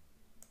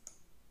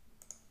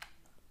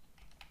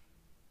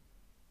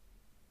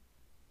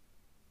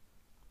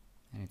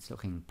 And it's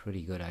looking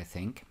pretty good, I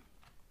think.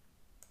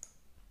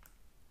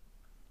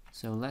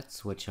 So let's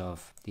switch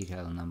off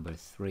detail number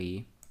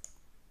 3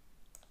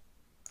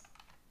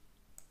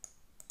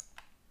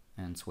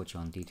 and switch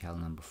on detail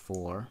number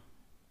 4.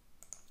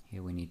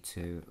 Here we need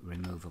to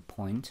remove a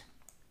point.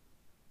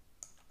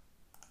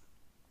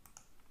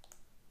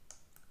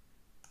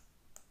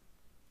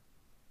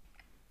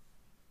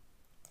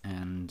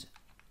 And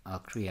I'll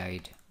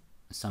create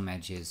some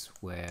edges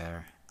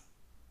where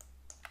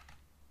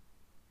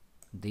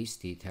these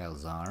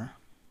details are.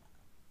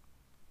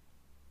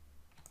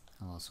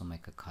 I'll also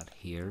make a cut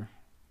here.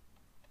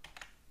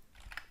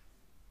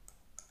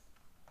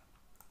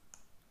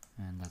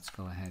 And let's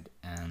go ahead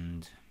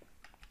and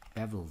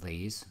bevel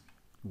these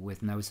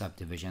with no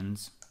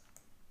subdivisions.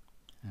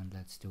 And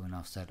let's do an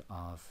offset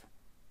of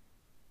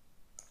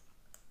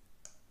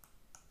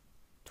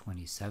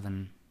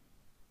 27.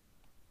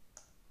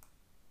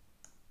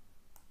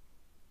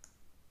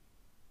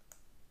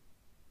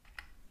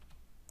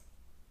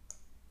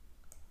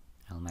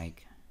 I'll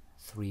make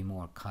 3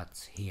 more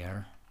cuts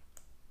here.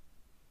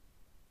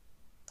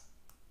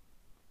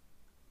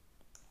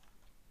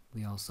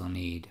 We also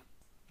need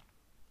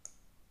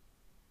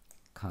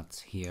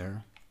cuts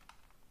here,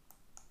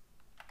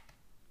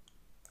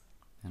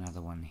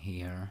 another one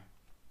here,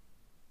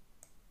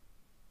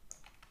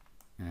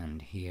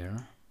 and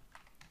here.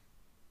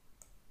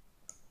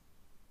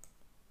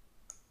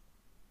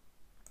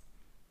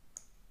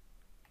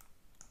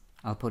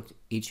 I'll put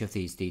each of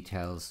these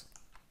details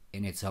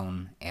in its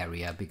own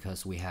area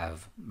because we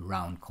have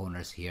round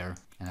corners here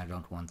and I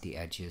don't want the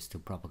edges to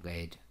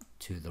propagate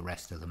to the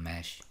rest of the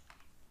mesh.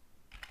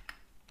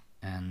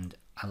 And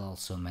I'll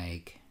also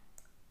make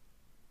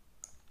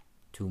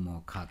 2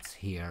 more cuts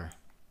here.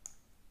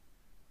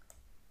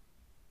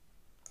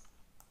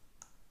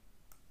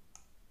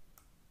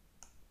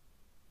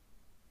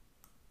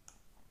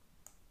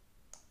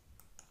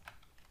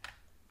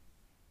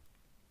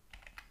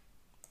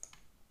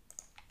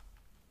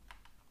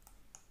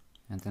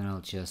 And then I'll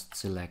just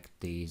select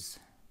these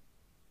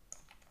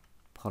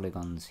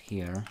polygons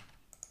here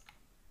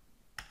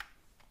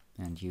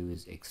and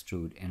use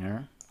extrude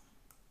inner.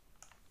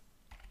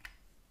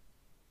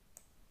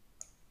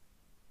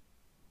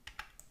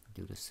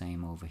 Do the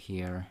same over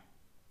here.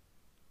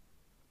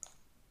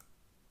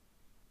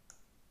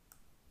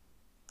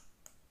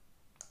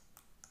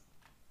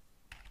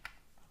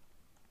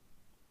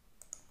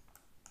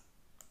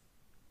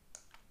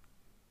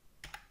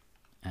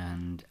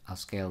 And I'll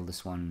scale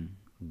this one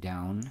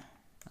down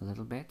a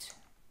little bit.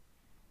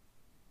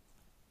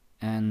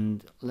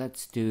 And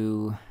let's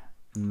do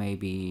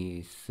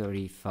maybe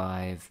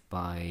 35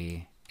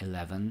 by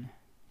 11.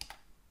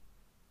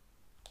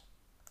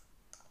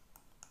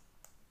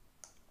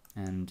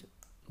 And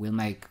we'll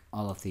make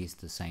all of these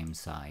the same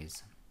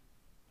size.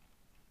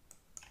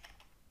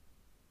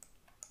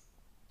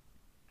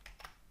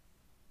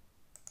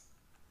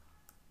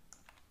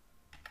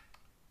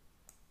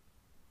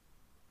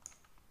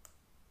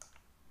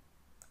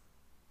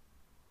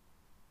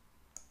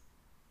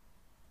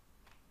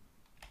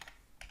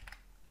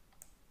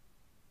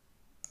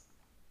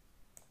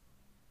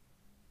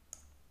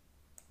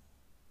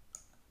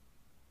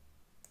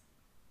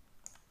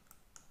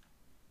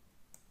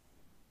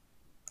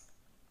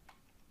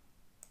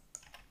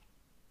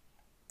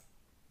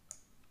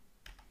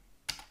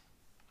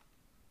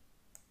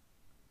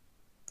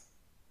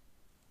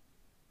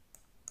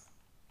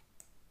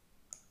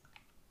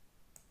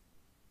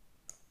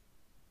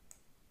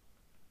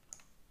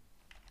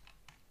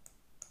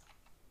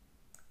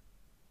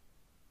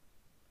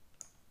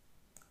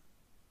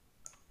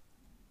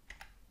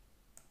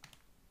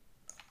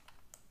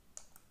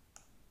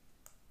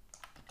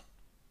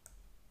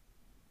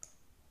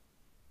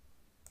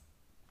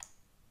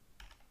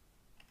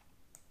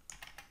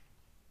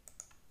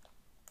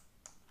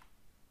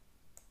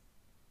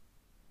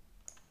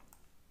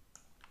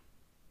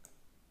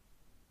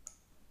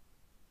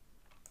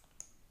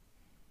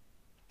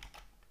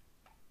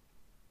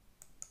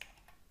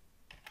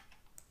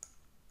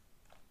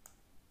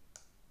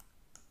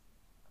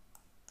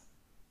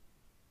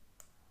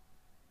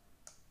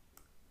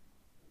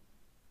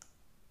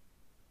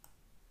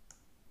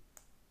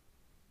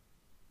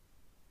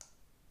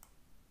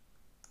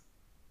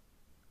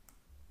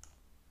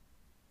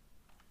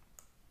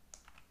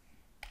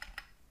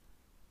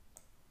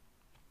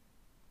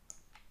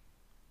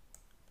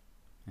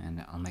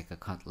 and I'll make a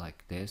cut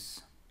like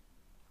this.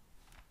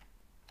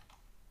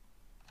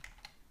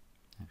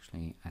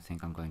 Actually, I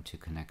think I'm going to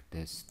connect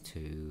this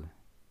to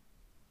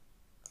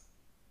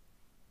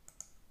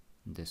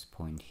this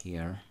point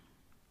here.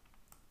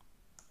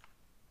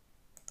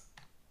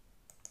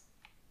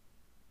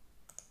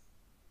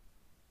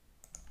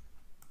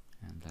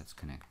 And let's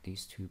connect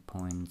these 2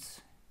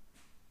 points.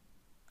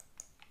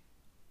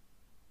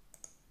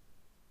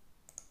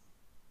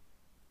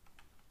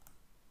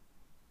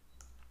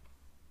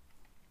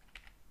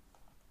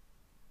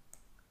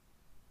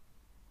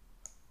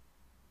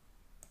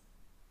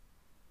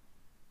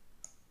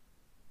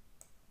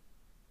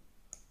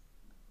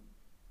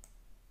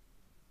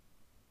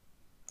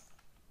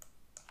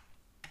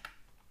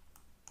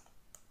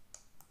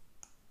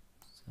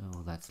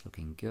 So that's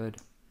looking good.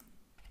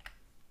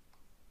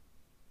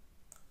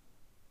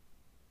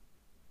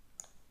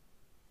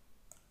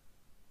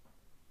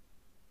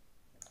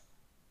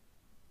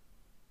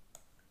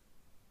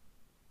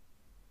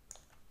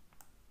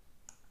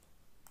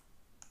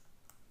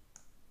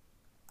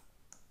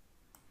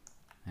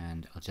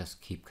 And I'll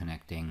just keep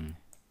connecting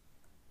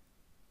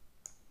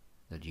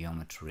the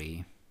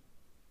geometry.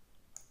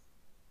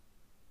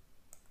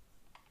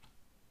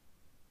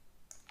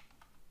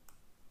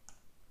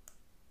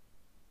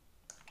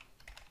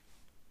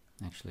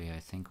 Actually, I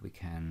think we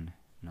can,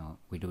 no,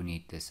 we do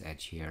need this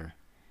edge here.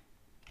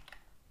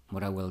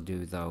 What I will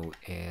do though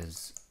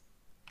is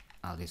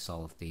I'll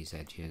dissolve these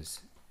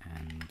edges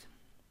and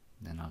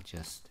then I'll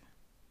just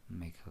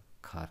make a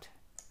cut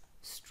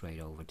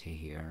straight over to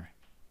here.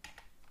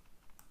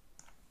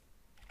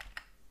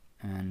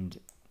 And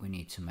we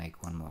need to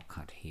make one more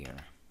cut here.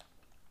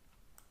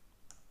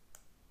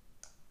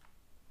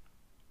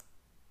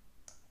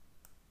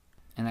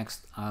 And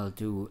next I'll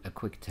do a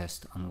quick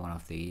test on one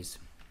of these.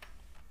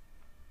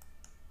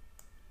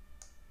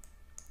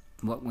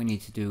 What we need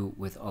to do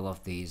with all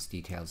of these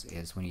details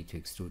is we need to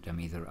extrude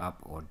them either up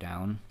or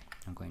down.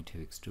 I'm going to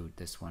extrude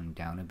this one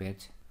down a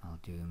bit. I'll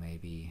do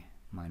maybe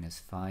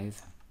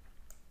 -5.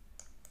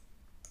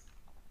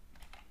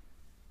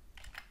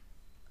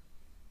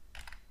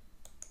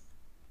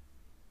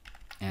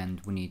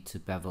 And we need to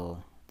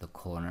bevel the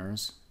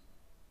corners.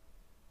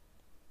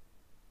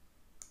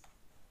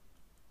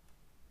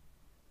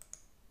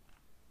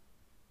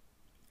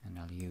 And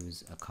I'll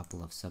use a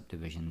couple of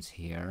subdivisions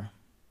here.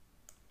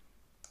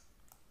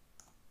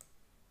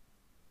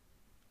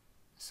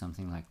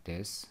 Something like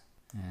this.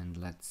 And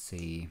let's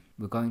see,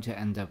 we're going to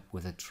end up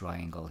with a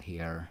triangle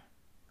here.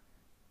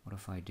 What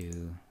if I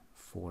do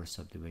 4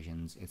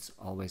 subdivisions? It's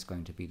always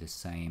going to be the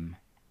same.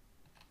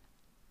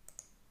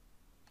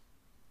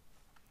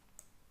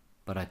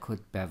 But I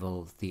could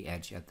bevel the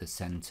edge at the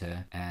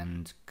center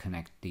and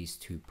connect these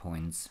 2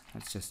 points.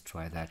 Let's just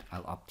try that.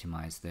 I'll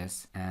optimize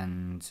this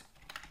and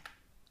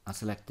I'll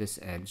select this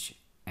edge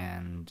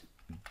and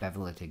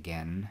bevel it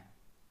again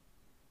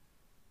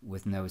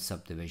with no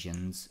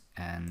subdivisions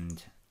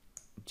and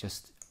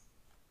just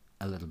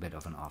a little bit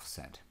of an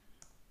offset.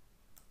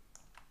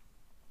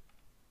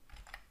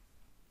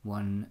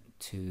 1,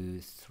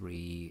 2,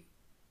 3.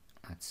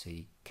 Let's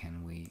see,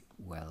 can we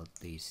weld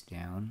these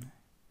down?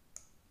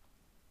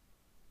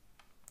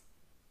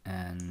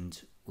 And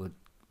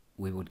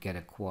we would get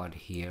a quad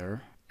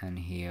here and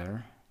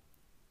here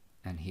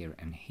and here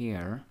and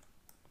here.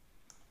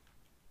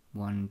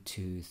 1,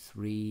 2,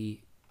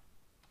 3.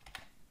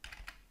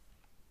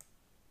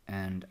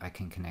 And I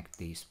can connect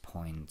these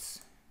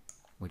points,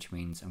 which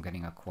means I'm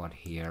getting a quad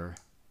here.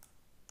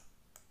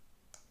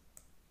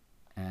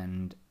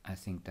 And I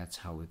think that's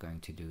how we're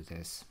going to do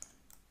this.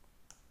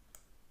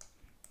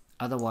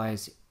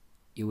 Otherwise,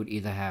 you would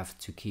either have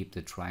to keep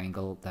the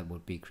triangle that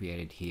would be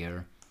created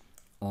here,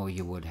 or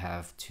you would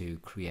have to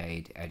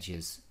create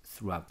edges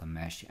throughout the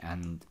mesh,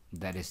 and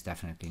that is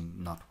definitely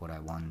not what I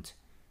want.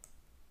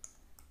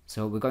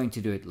 So we're going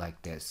to do it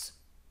like this.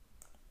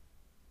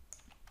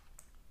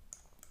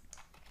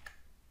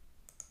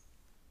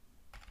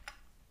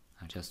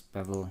 I'll just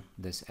bevel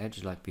this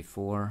edge like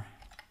before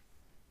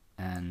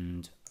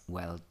and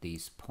weld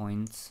these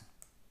points.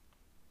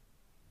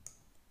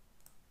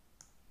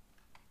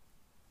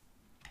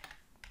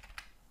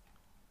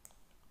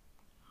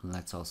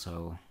 Let's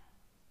also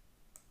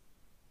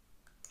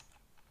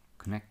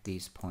connect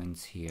these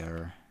points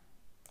here.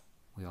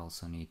 We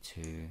also need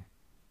to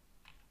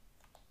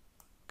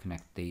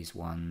connect these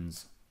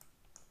ones.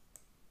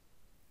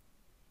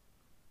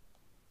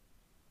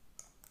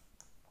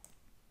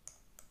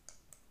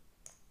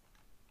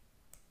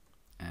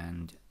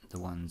 And the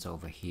ones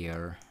over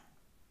here.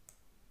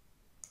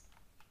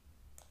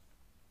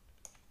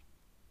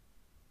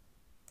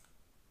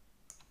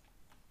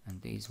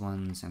 And these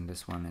ones, and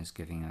this one is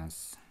giving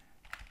us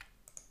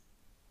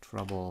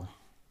trouble.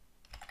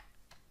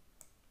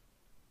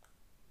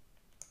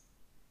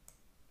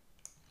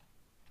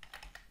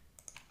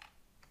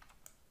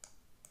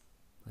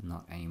 But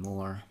not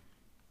anymore.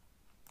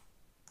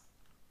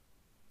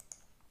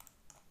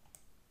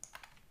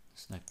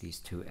 Select these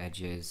 2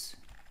 edges.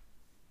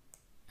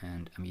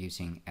 And I'm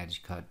using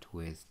edge cut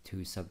with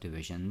 2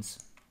 subdivisions.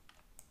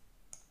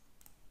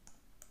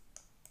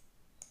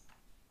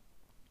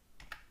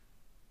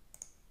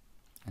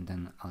 and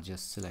then I'll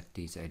just select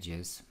these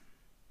edges.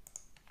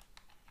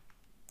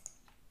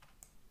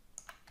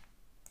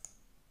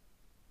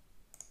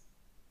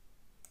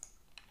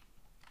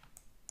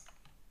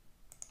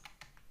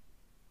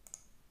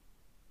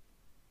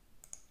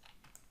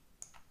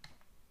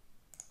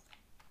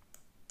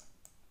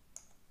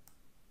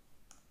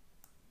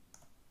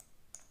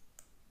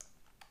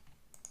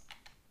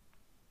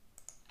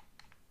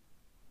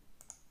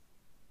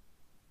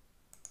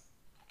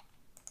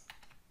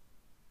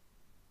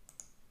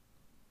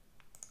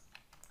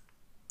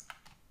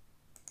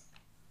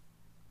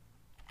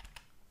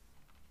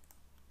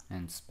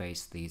 And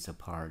space these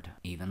apart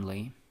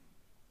evenly.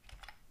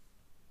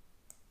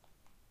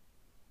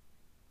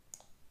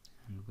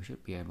 And we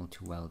should be able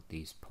to weld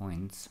these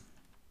points.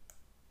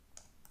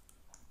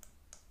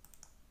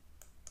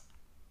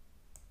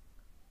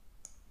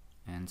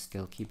 And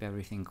still keep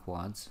everything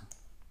quads.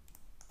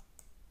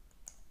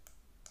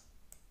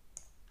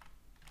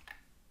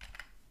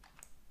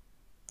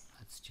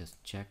 Let's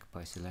just check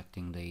by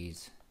selecting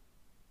these.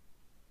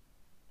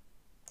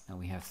 Now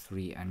we have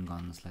 3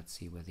 n-gons. Let's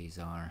see where these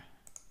are.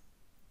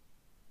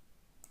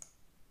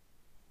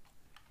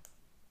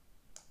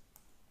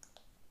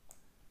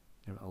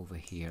 They're over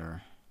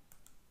here.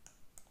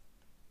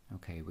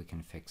 Okay, we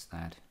can fix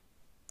that.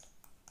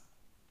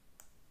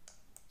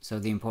 So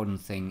the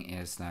important thing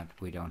is that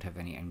we don't have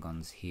any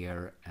n-gons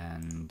here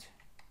and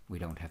we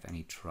don't have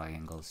any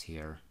triangles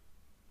here.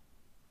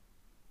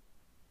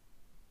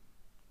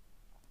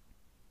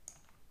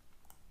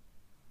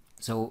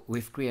 So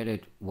we've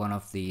created one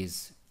of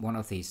these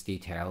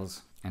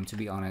details, and to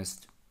be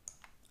honest,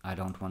 I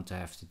don't want to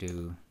have to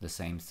do the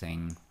same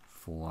thing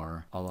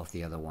for all of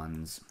the other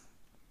ones.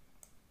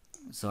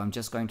 So I'm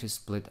just going to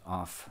split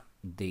off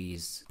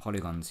these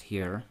polygons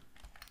here,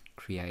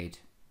 create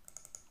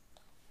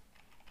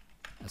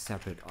a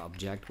separate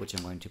object which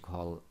I'm going to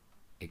call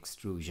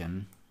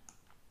extrusion.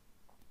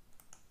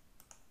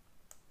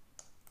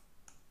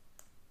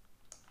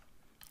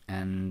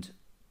 And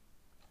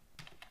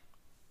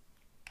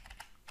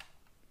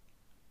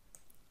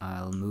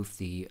I'll move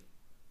the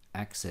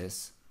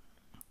axis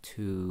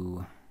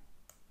to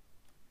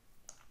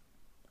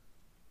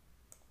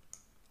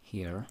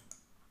here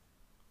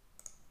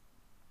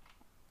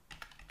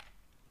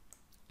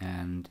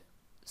and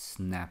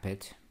snap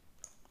it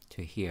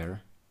to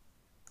here.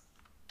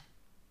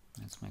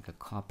 Let's make a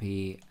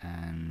copy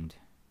and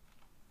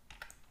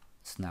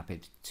snap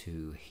it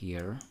to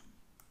here.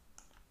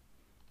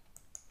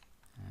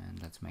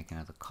 And let's make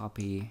another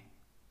copy,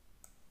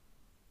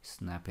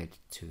 snap it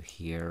to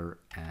here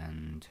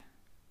and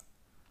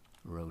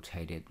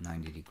rotate it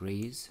 90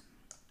 degrees.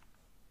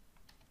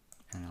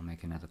 And I'll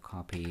make another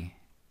copy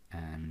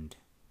and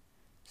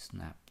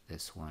snap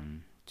this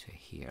one to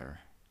here.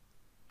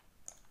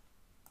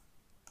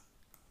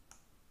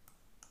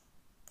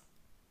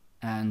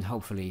 And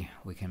hopefully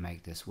we can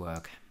make this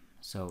work.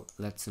 So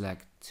let's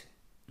select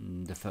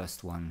the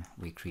first one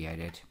we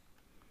created,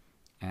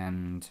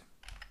 and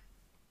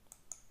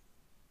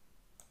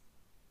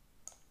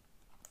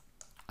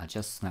I'll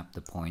just snap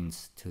the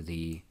points to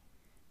the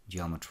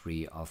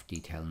geometry of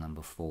detail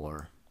number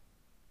 4.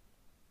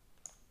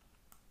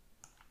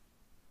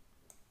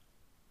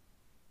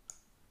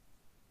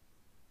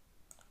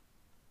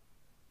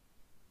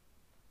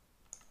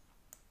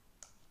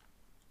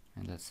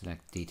 And let's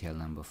select detail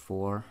number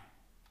 4.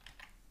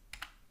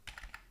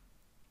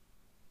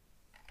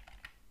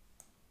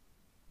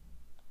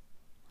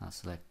 I'll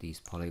select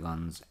these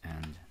polygons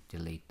and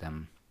delete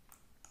them.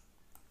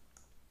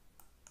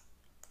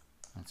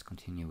 Let's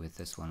continue with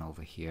this one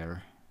over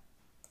here.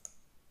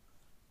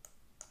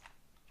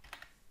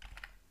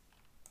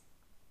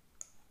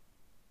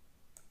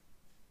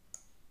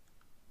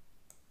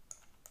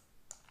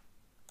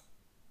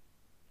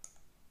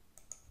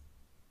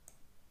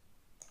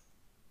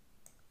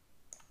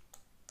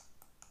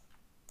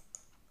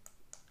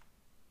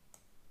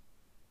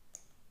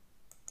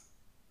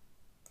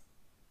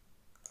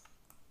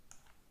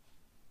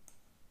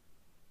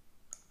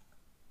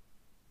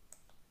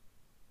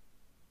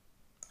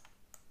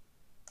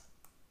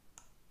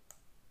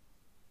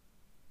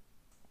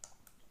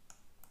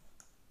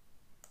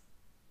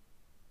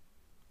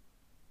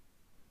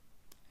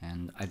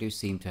 And I do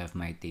seem to have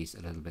made these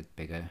a little bit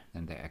bigger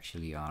than they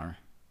actually are.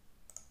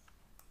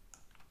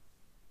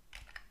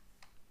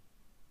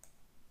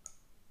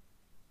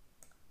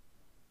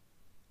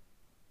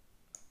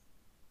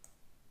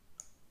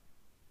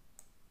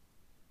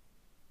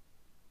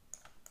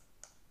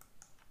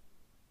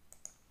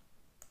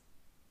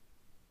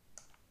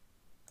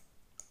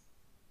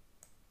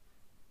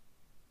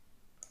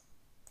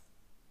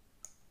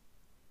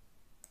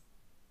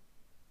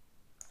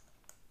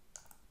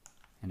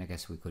 And I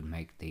guess we could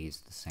make these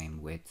the same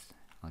width.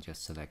 I'll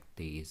just select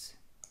these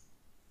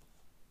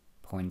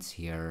points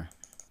here.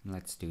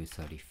 Let's do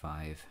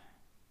 35.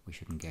 We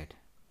shouldn't get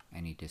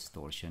any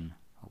distortion,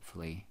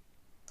 hopefully.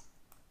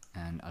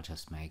 And I'll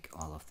just make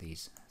all of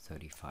these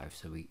 35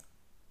 so we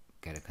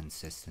get a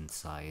consistent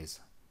size.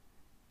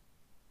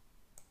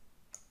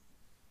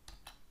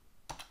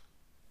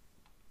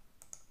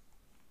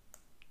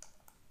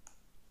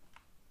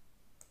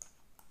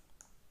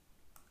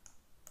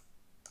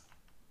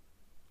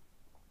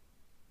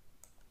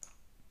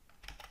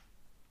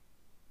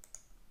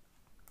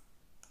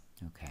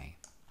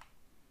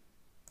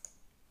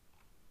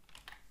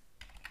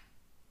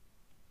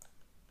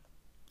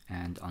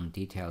 And on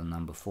detail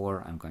number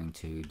 4, I'm going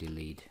to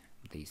delete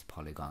these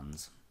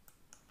polygons.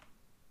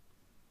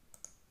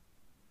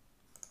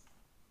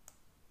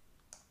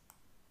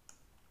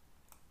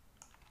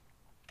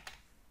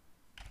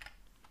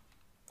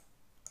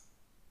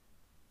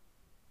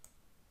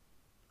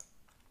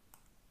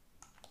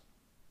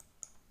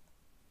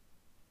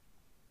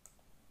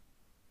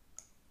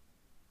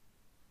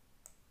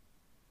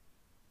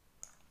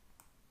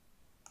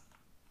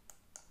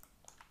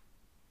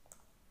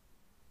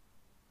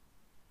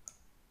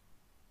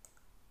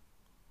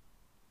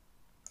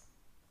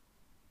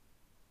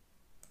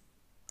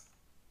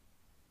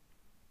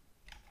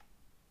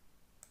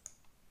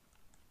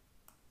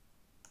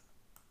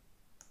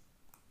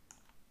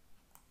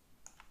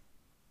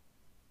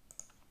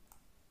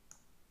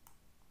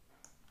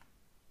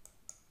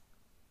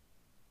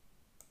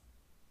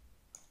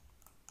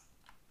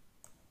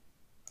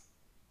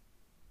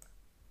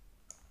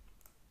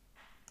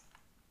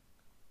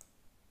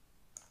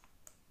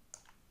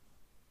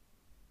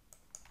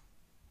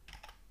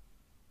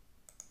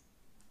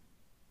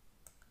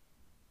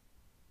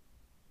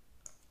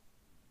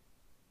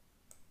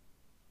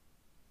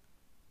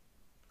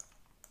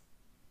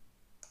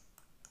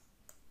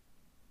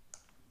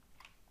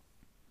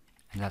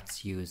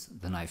 Let's use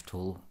the knife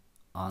tool.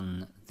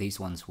 On these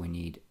ones we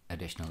need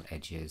additional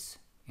edges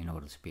in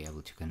order to be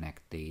able to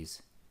connect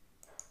these.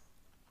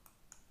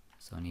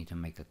 So I need to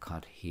make a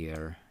cut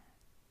here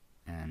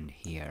and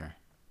here.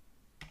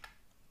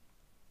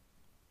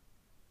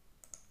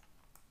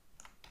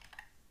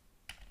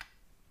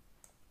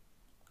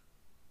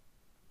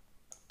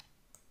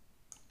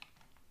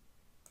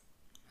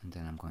 And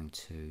then I'm going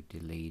to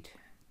delete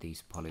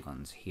these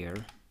polygons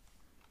here.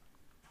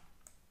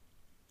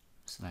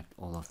 Select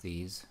all of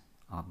these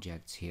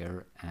objects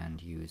here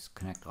and use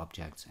connect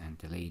objects and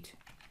delete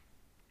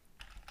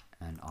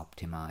and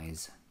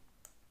optimize.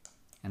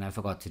 And I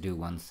forgot to do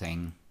one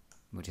thing,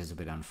 which is a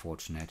bit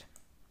unfortunate,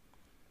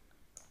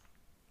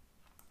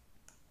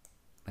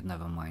 but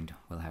never mind,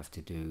 we'll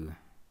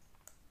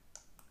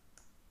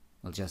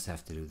just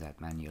have to do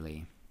that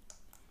manually.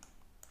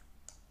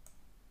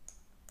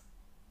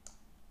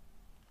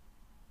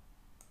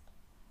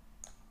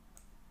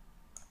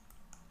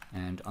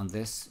 And on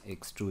this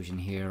extrusion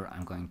here,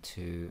 I'm going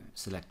to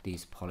select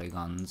these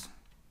polygons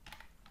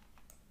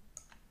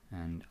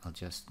and I'll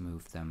just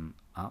move them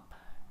up,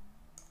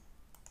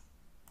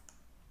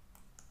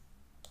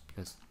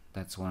 because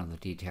that's one of the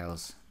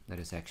details that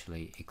is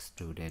actually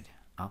extruded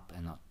up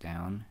and not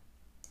down.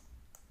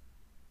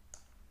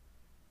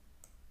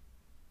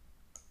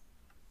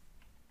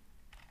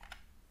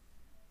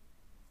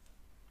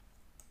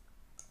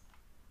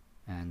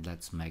 And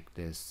let's make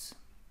this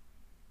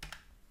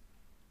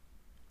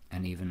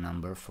an even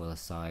number for the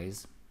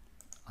size.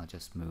 I'll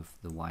just move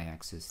the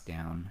y-axis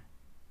down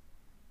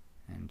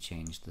and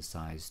change the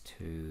size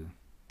to,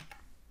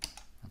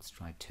 let's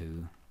try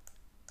 2.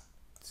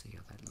 Let's see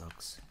how that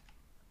looks.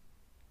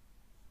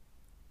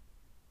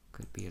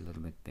 Could be a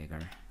little bit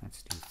bigger.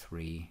 Let's do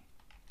 3.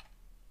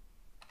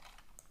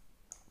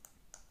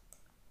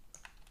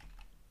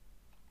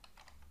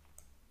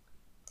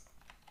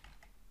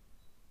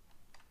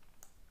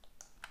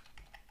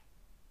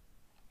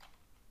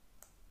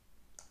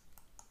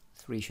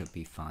 Three should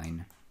be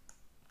fine.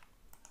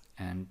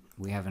 And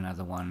we have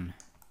another one,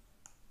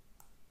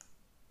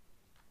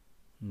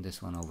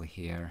 this one over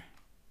here.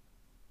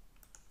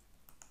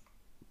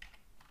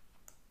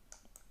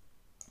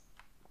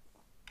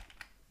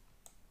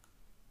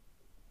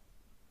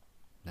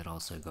 That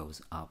also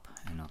goes up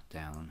and not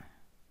down.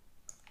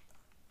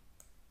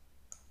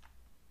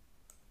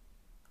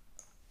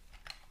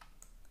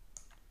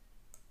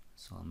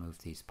 So I'll move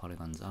these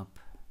polygons up,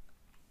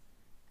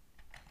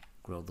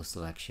 grow the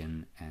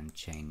selection and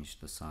change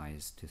the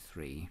size to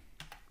 3.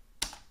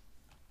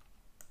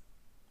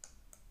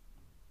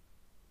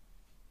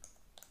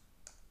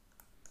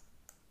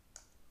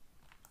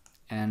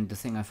 And the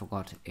thing I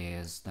forgot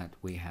is that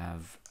we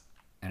have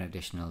an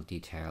additional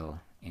detail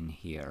in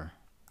here.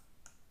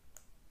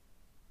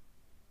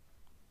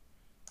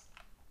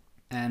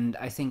 And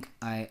I think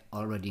I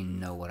already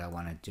know what I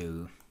want to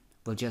do.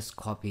 We'll just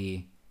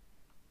copy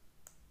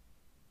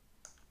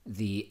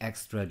the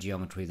extra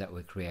geometry that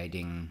we're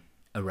creating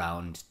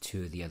around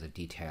to the other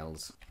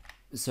details.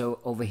 So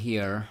over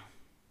here,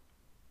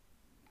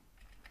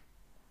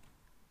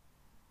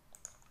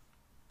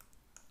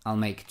 I'll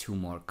make 2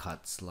 more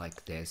cuts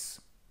like this.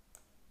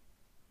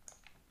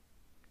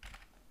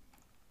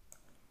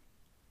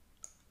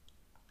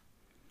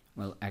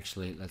 Well,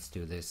 actually, let's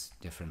do this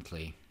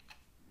differently.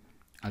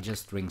 I'll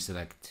just ring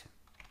select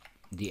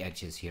the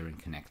edges here and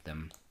connect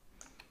them.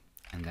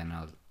 And then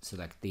I'll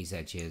select these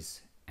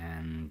edges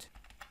and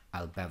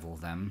I'll bevel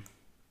them.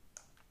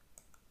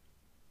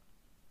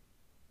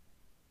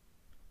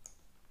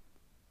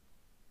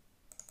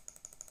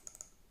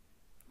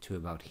 To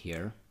about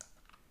here.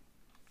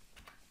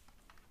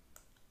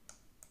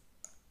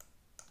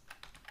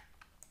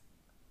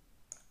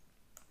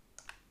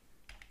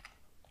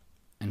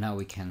 And now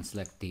we can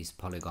select these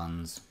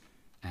polygons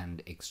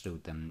and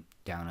extrude them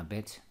down a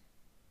bit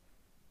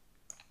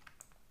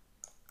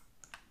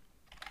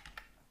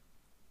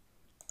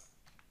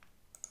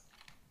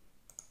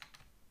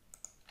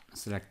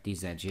select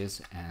these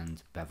edges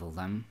and bevel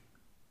them.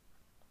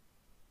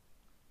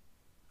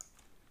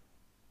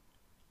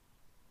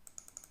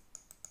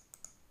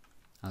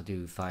 I'll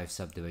do 5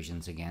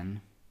 subdivisions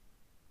again.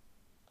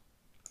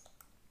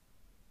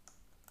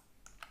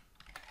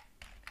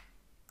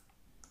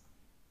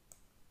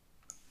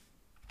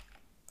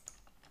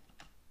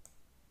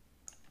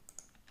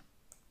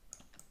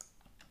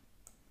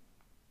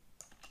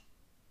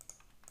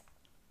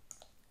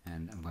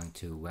 And I'm going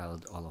to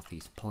weld all of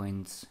these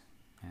points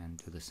and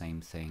do the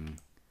same thing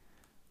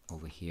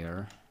over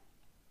here.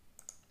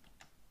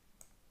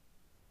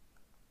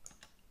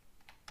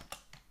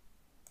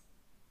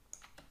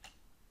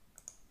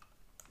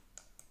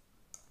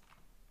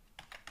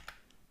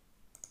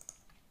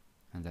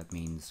 And that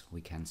means we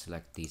can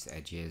select these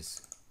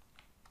edges,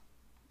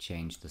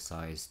 change the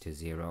size to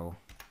 0,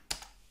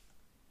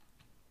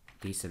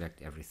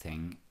 deselect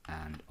everything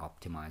and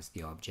optimize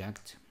the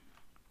object.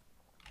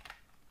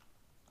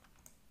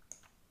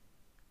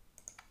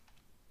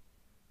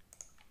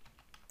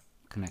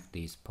 Connect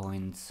these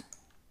points.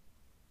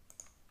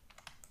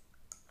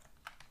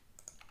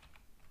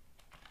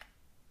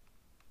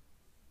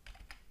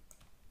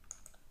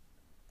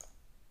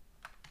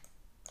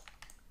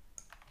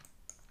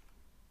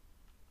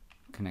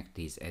 Connect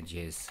these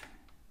edges.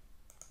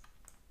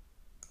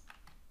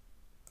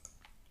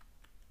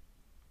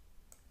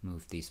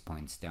 Move these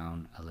points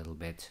down a little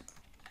bit.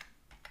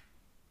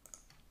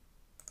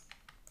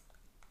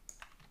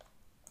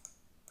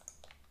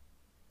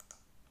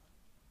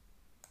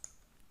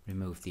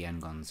 Remove the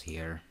n-gons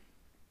here.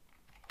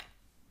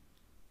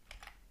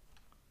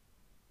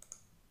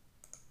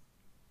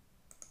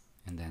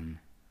 And then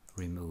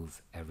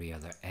remove every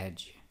other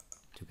edge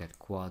to get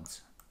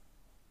quads.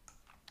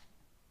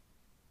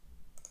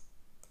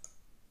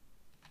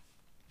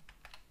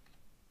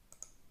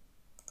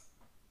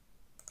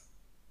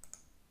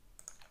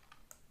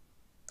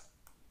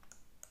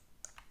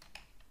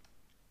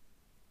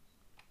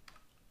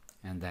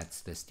 And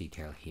that's this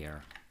detail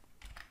here.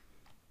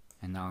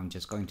 And now I'm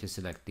just going to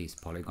select these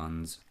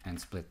polygons and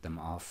split them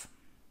off.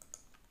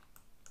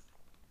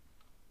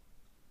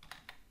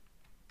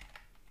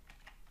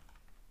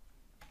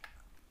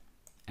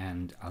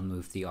 And I'll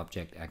move the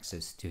object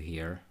axis to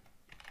here.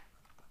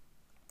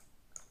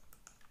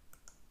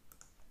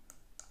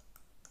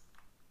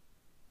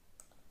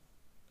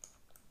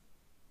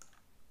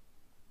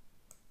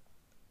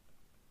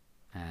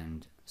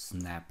 And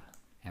snap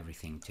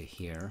everything to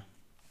here.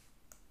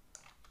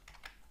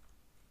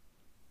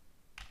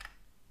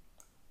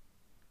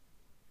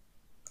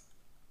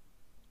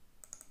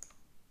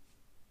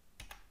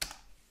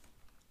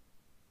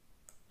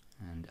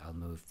 And I'll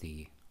move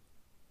the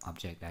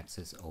object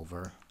axis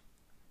over.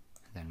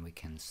 Then we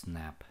can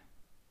snap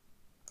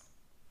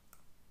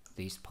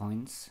these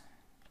points.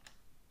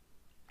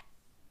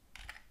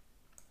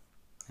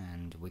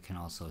 And we can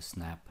also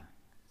snap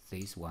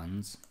these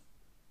ones.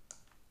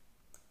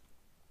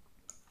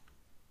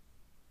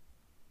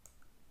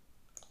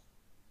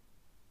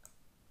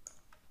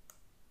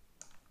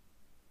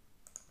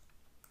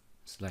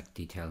 Select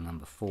detail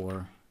number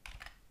 4.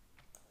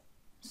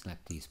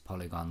 Select these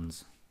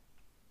polygons.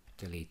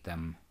 Delete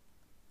them,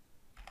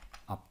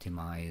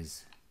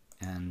 optimize,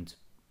 and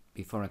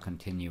before I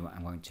continue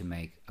I'm going to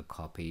make a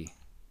copy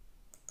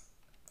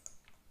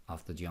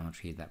of the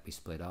geometry that we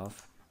split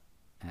off,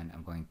 and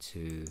I'm going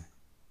to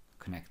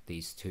connect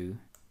these two.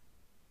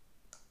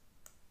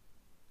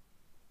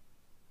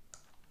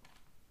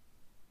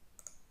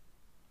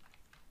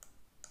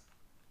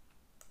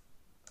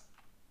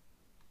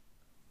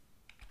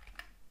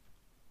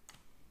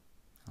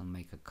 I'll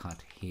make a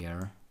cut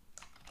here,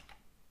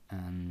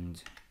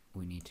 and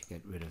we need to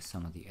get rid of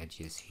some of the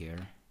edges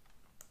here.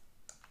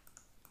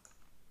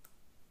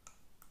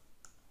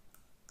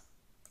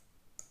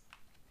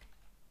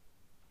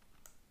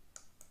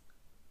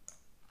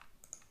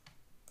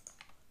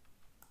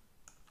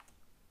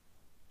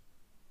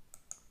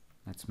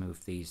 Let's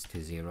move these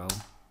to 0.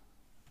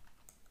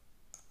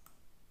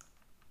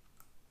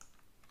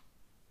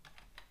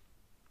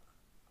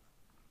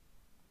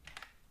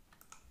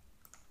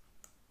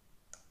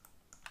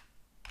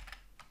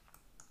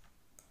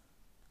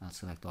 I'll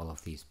select all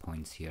of these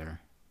points here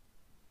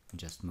and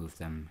just move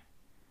them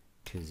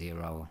to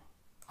 0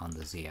 on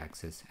the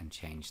z-axis and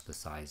change the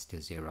size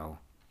to 0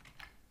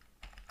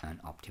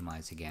 and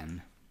optimize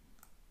again.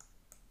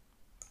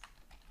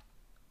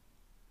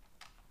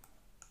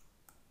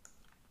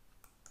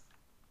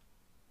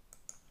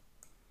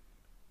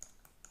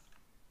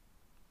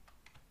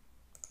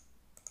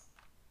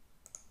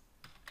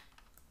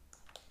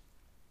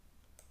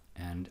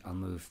 And I'll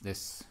move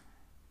this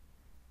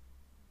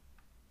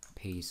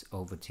piece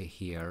over to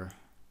here,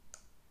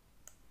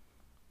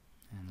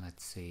 and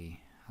let's see,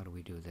 how do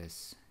we do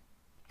this?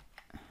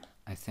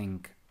 I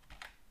think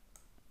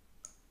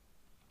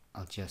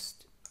I'll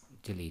just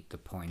delete the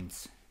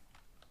points.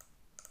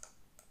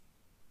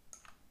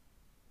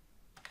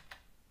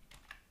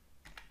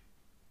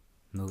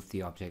 Move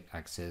the object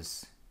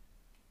axis.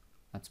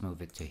 Let's move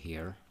it to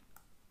here.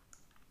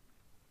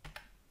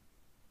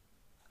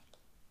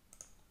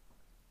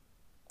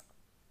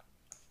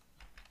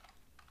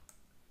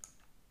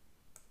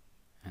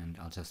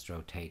 and I'll just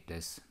rotate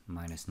this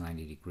minus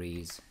 90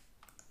 degrees.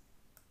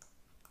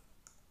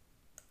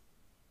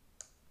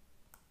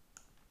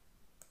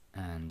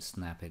 And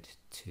snap it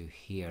to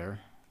here.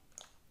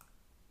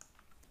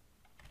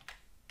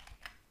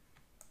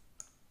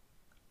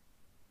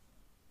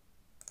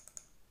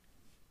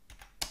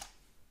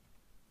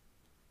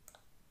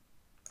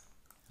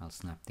 I'll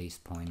snap these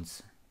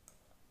points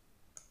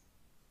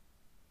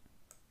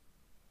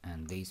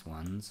and these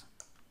ones.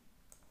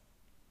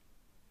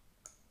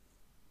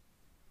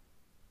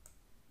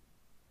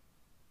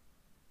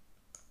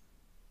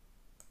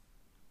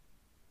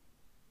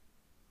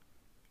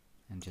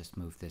 And just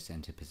move this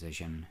into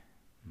position,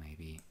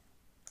 maybe.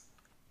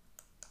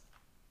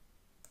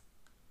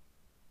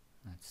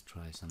 Let's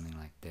try something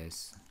like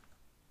this.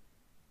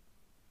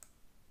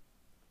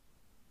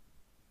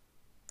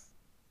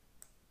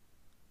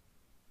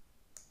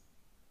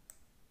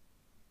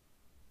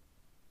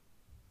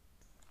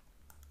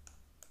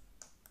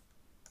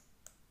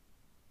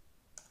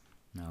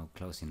 No,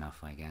 close enough,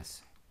 I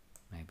guess.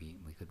 Maybe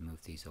we could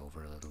move these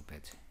over a little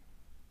bit.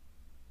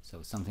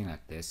 So something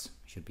like this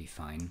should be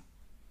fine.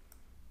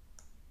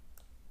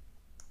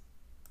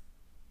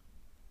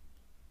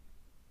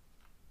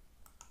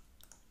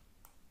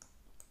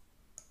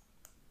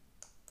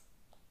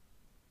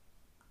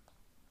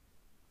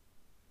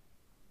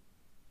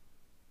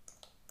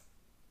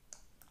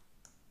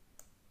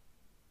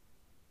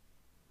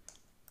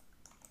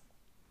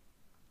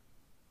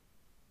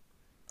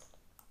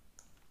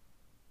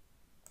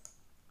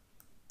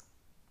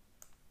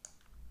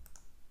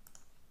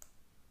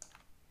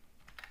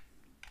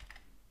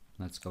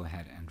 Let's go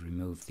ahead and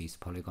remove these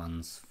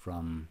polygons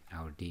from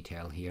our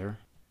detail here.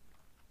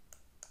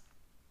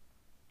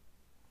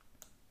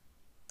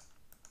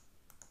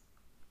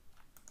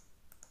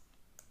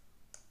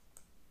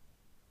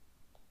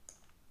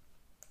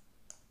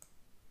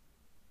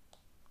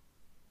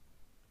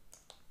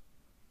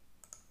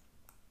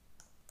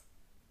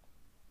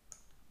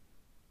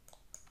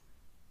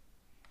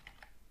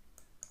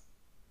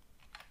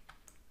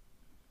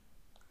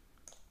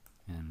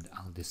 And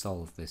I'll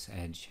dissolve this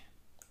edge.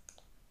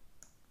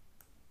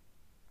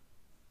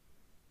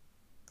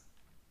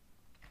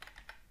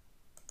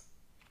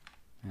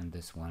 And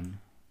this one.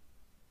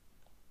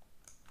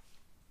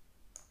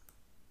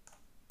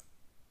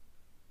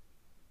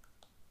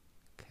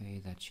 Okay,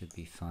 that should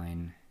be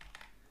fine.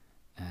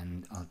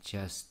 And I'll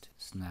just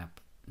snap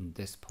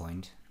this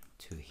point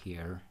to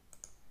here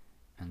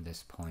and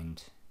this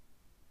point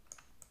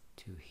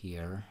to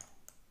here.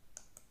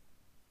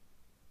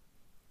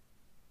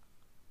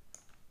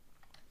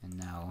 And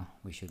now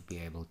we should be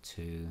able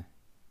to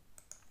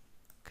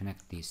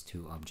connect these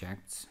two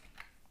objects.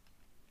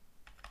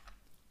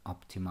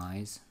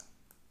 Optimize.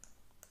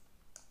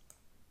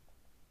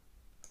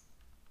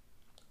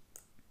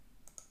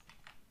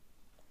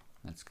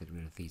 Let's get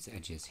rid of these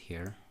edges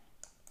here.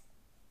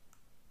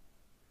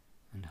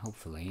 And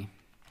hopefully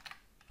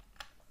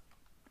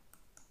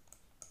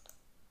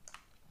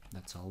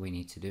that's all we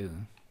need to do.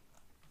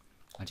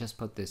 I'll just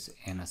put this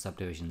in a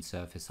subdivision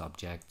surface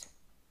object.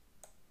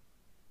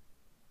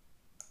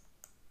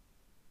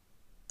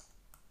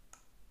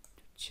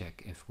 To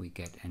check if we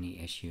get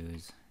any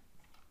issues.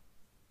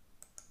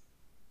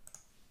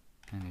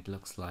 And it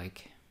looks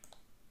like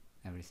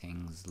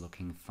everything's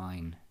looking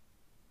fine.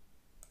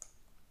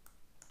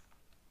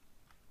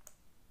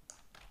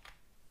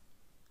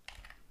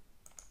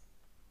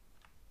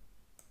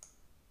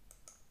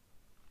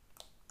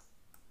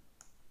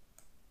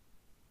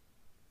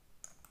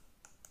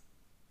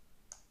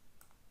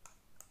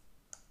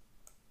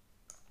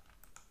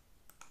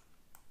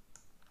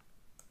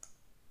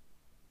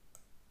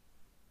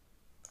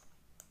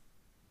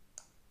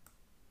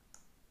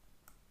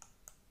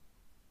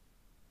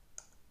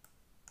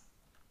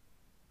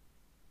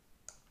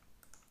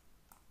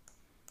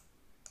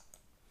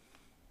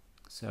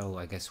 So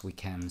I guess we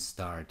can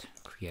start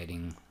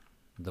creating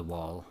the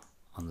wall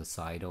on the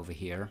side over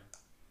here.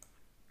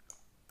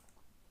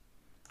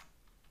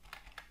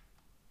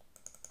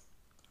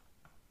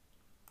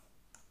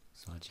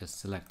 So I'll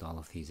just select all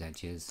of these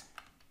edges.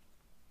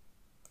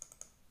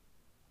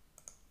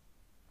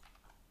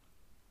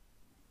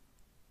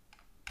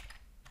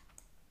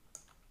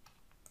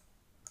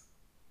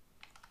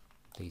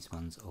 These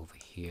ones over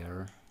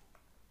here.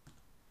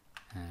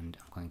 And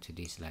I'm going to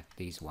deselect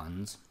these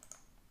ones.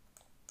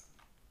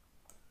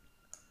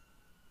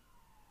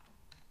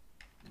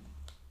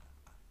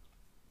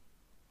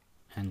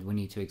 And we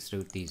need to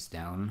extrude these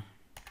down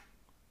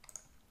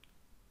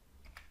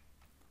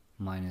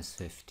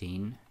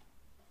 -15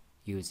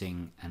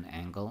 using an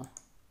angle.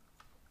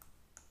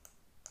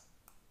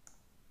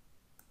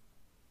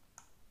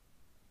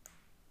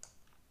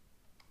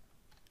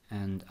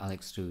 And I'll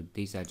extrude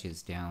these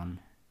edges down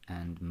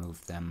and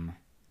move them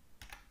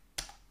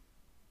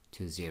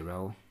to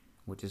 0,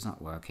 which is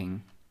not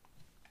working.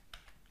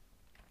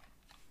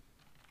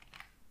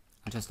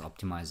 I'll just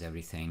optimize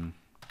everything.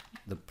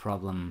 The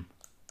problem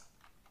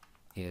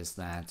is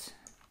that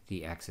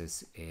the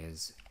axis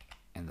is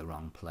in the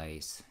wrong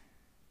place.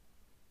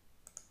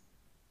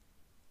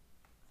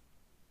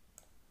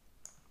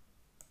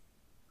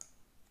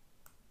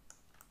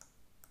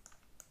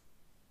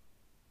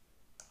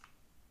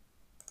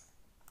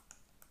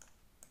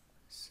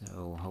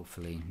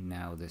 hopefully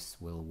now this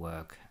will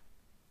work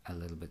a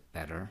little bit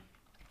better.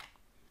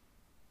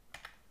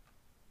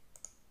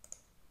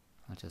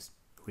 I'll just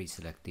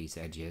reselect these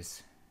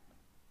edges,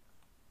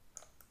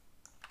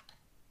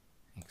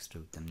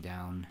 extrude them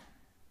down,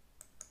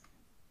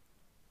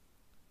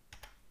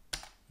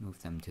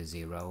 move them to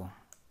 0,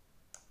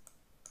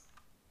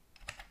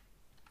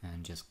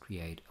 and just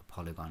create a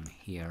polygon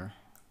here.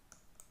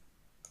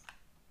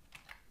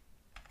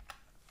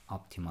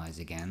 Optimize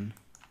again.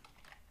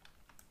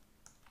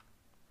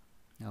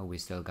 Oh, we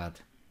still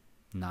got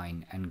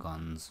 9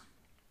 n-gons.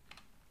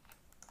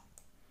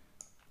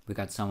 We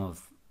got some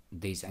of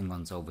these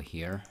n-gons over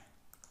here.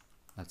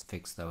 Let's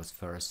fix those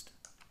first.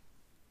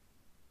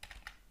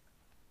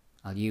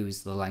 I'll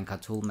use the line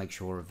cut tool, make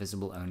sure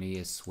visible only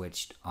is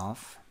switched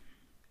off,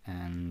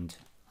 and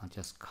I'll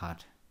just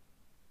cut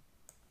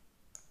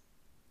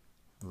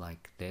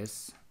like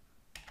this.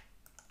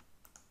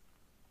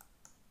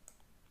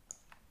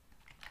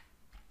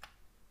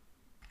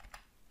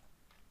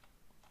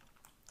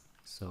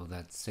 So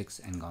that's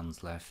 6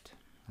 n-gons left.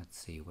 Let's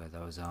see where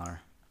those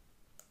are.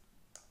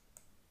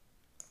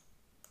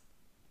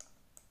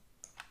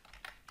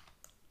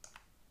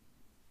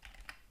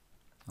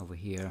 Over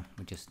here,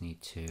 we just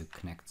need to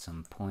connect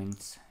some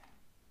points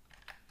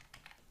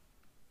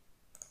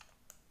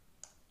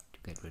to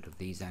get rid of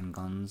these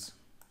n-gons.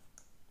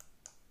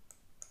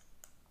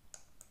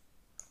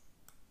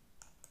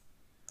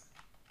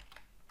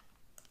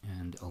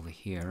 And over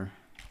here,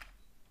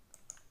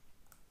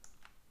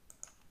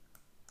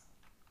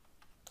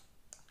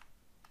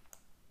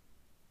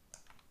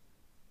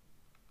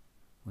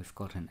 we've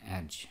got an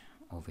edge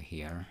over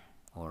here,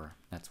 or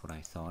that's what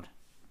I thought.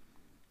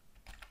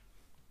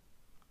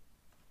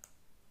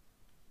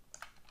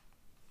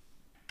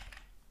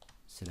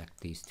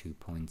 Select these 2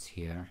 points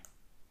here,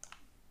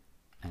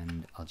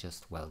 and I'll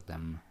just weld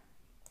them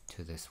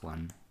to this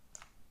one.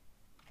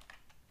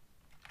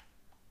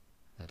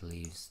 That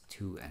leaves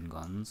 2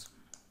 n-gons.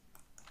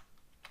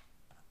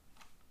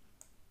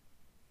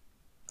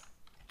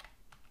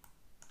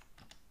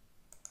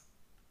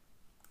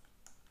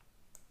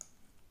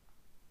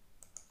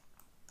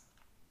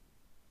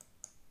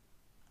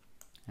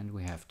 And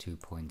we have 2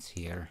 points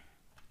here.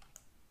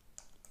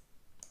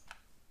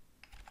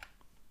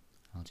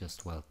 I'll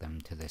just weld them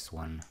to this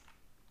one.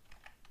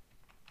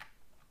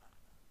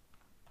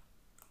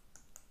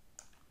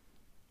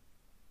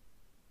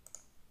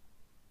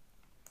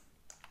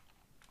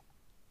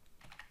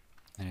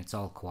 And it's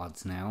all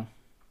quads now,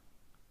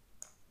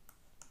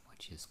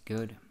 which is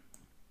good.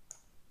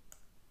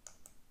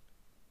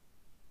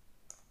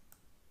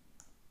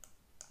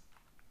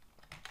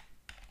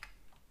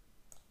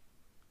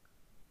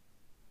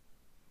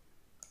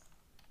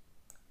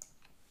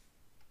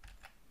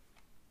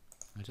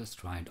 I'll just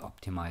try and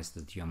optimize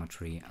the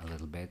geometry a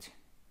little bit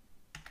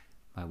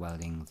by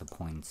welding the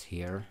points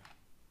here,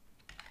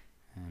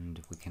 and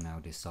we can now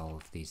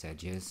dissolve these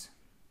edges.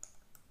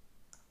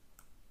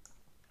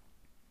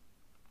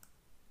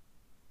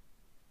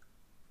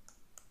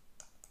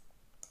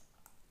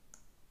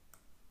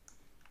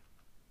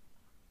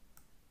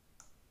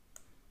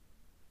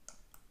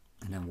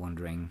 And I'm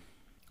wondering,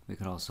 we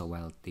could also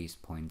weld these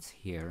points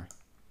here,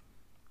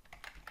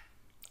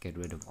 get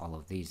rid of all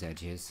of these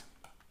edges.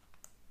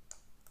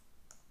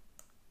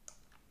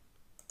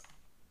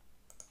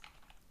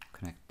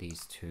 Connect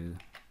these 2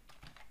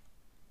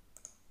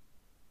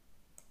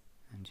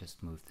 and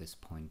just move this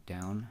point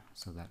down,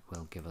 so that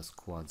will give us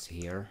quads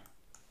here.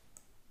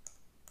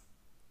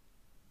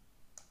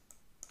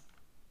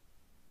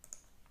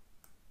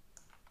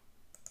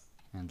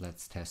 And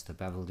let's test the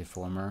bevel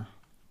deformer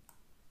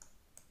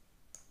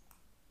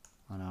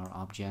on our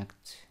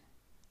object.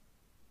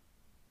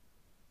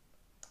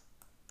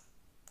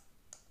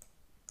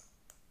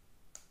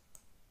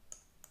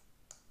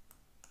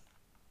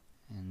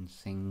 And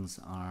things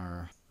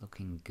are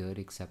looking good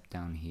except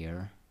down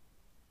here.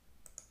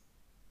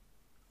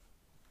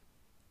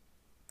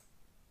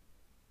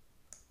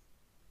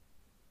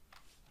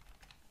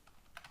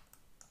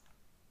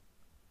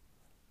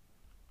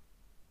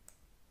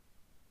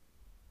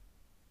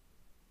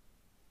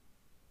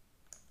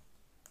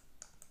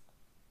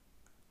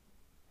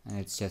 And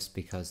it's just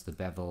because the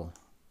bevel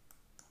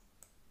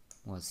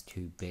was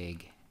too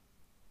big.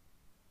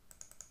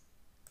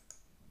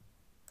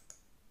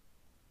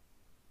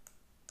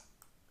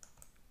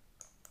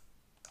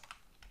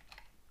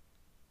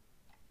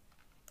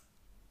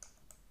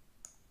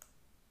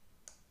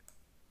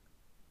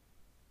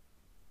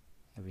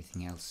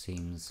 Everything else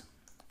seems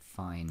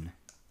fine.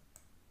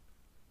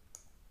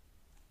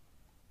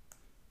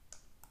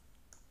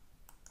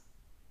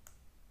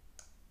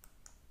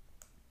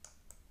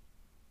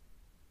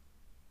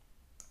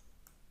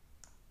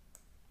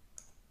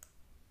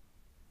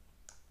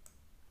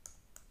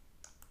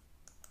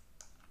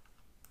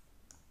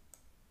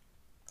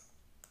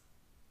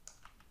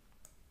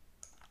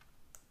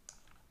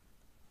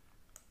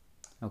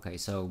 Okay,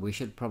 so we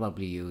should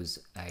probably use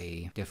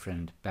a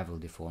different bevel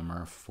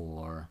deformer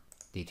for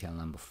detail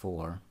number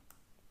 4.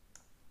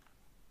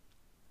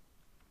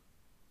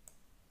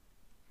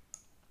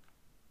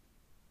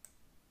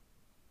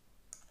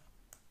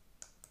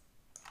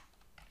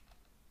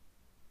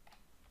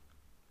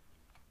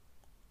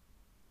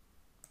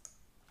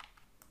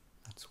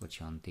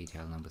 Switch on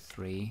detail number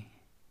 3,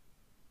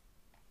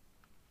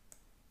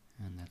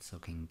 and that's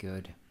looking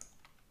good.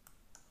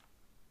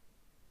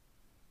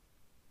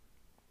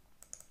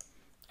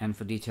 And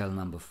for detail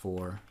number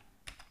 4,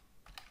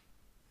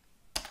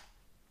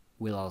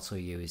 we'll also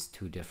use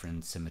 2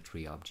 different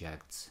symmetry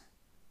objects.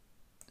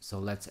 So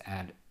let's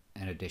add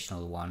an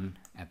additional one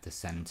at the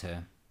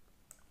center,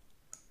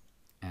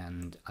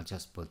 and I'll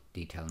just put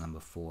detail number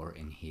 4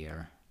 in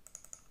here.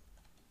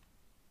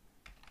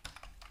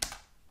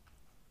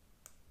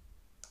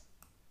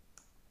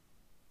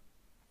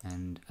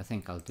 And I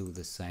think I'll do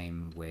the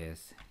same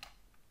with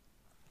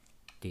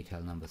detail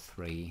number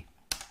 3.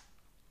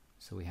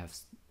 So we have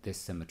this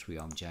symmetry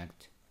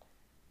object.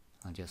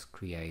 I'll just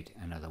create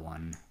another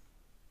one.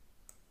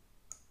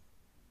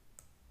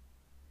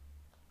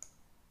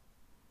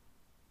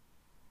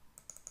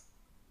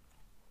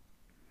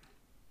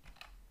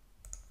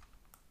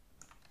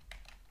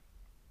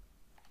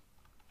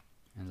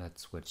 And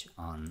let's switch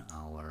on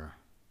our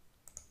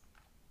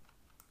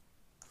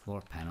floor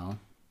panel.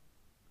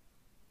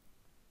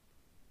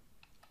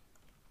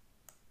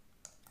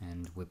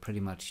 And we're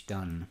pretty much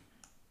done.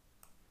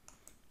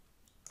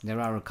 There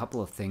are a couple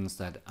of things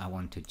that I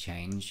want to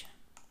change.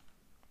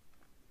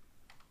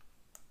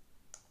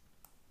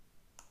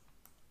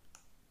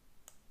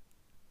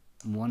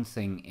 One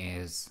thing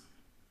is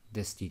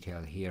this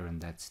detail here,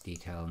 and that's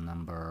detail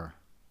number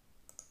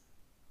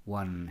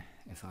 1,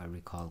 if I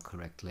recall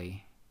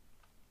correctly.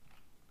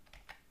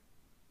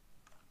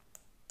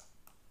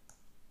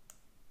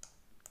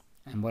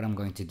 And what I'm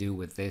going to do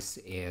with this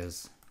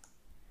is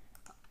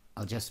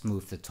I'll just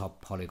move the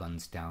top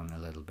polygons down a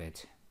little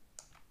bit.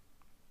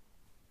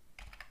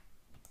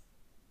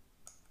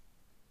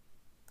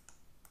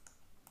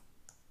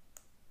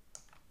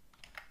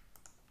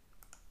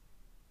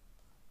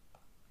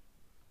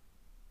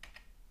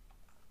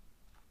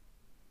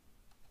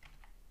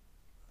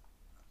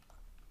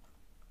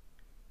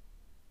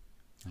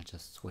 I'll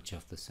just switch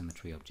off the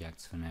symmetry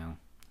objects for now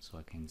so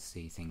I can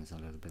see things a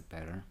little bit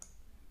better.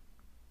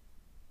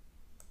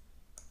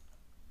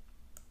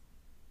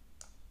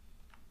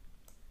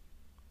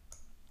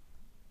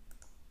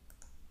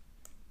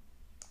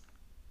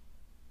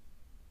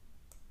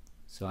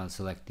 So I'll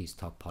select these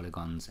top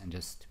polygons and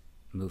just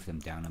move them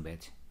down a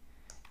bit.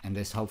 And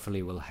this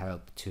hopefully will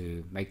help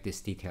to make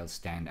this detail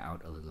stand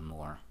out a little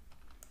more.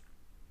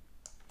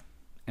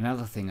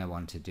 Another thing I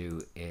want to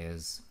do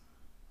is,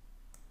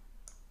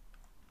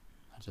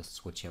 I'll just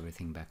switch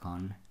everything back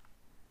on.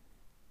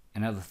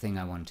 Another thing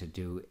I want to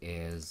do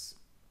is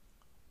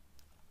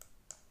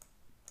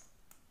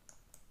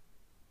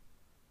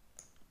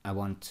I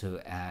want to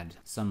add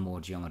some more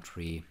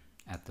geometry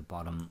at the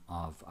bottom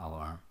of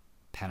our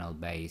panel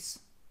base.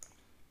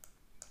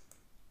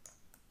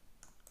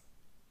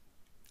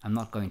 I'm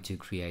not going to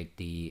create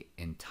the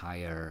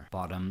entire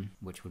bottom,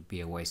 which would be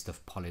a waste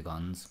of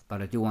polygons,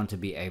 but I do want to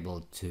be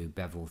able to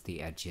bevel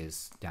the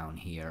edges down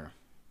here.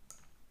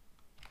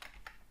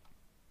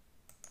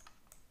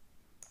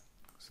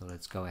 So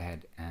let's go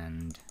ahead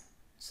and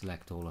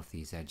select all of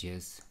these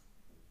edges,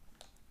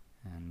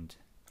 and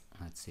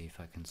let's see if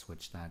I can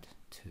switch that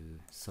to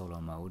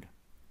solo mode.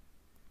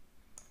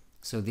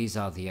 So these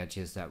are the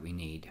edges that we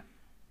need,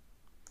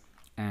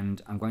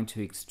 and I'm going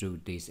to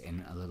extrude these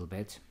in a little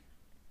bit.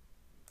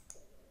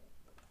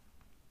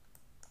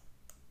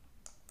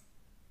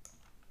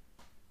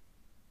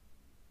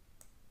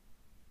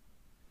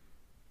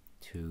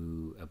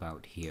 To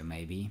about here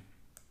maybe.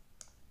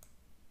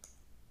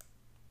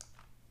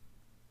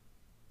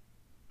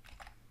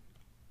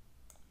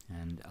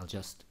 And I'll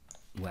just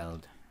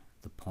weld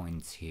the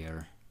points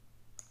here.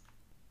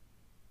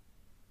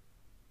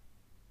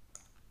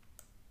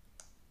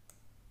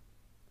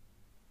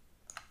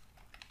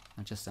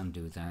 I'll just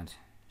undo that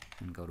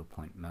and go to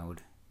point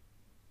mode.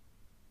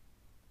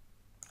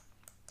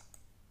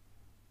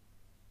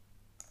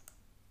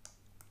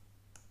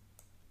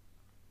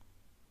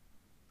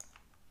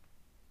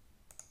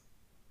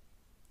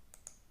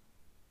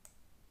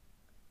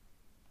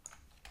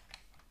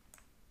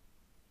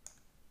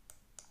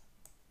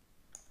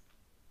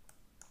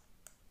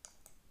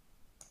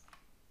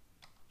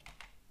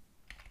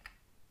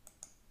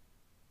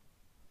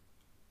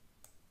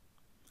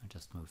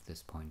 Just move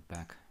this point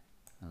back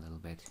a little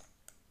bit.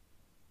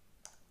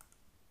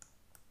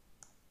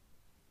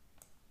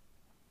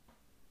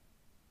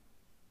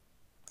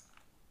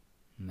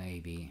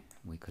 Maybe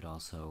we could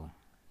also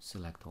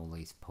select all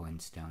these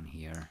points down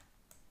here.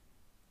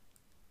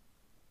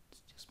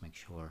 Let's just make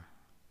sure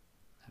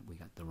that we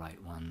got the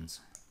right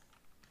ones.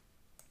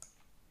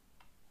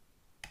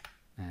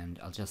 And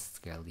I'll just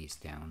scale these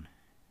down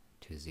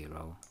to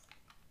 0.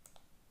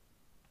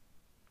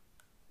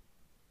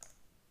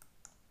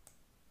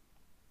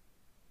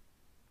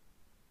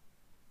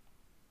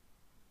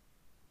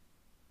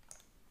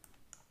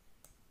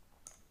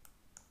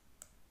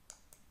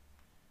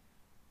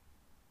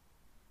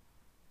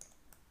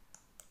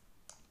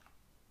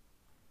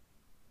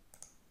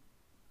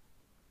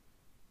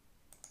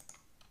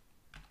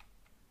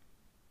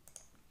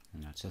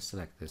 And I'll just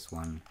select this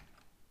one.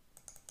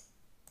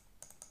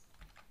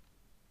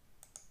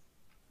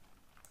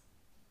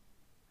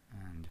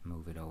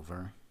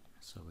 over,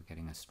 so we're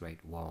getting a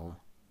straight wall.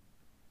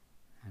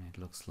 And it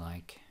looks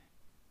like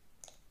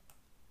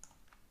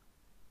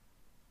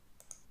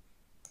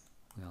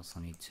we also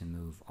need to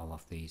move all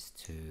of these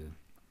to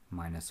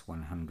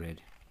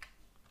 -100.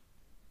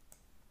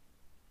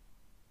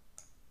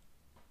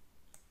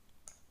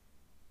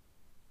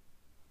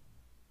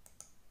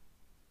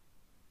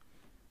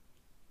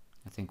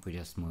 I think we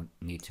just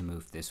need to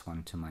move this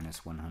one to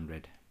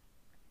 -100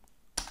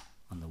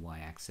 on the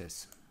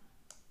y-axis.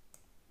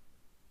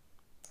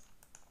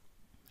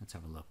 Let's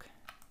have a look.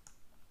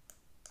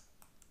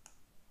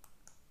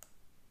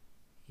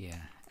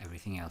 Yeah,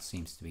 everything else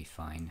seems to be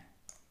fine.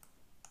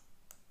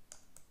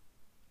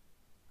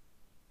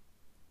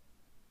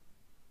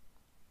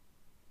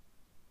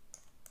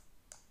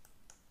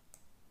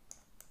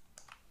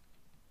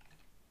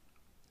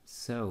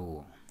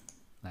 So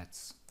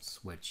let's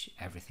switch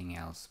everything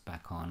else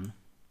back on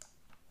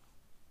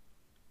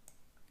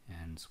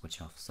and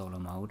switch off solo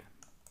mode.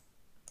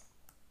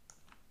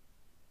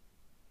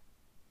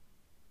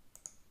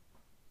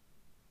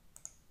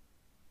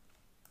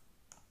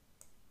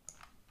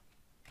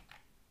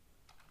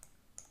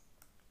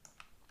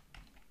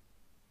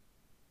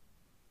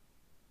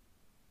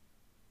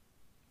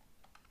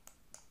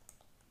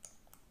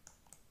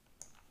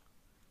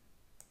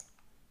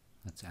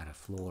 Let's add a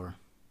floor.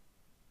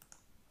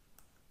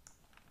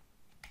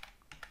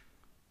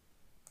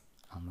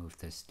 I'll move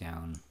this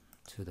down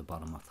to the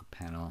bottom of the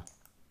panel.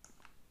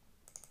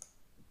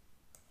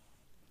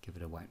 Give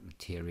it a white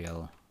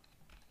material.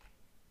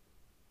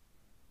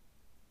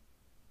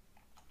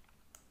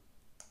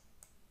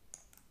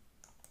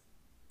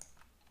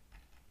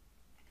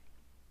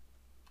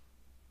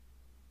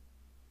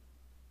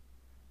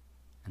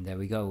 And there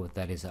we go,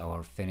 that is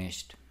our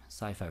finished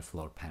Sci-Fi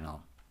floor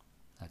panel.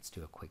 Let's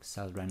do a quick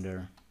cell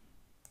render.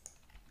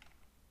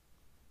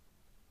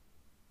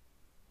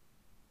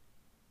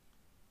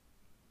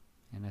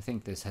 And I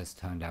think this has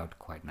turned out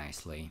quite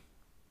nicely.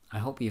 I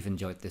hope you've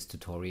enjoyed this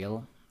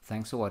tutorial.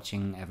 Thanks for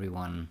watching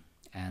everyone,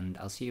 and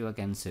I'll see you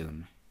again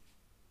soon.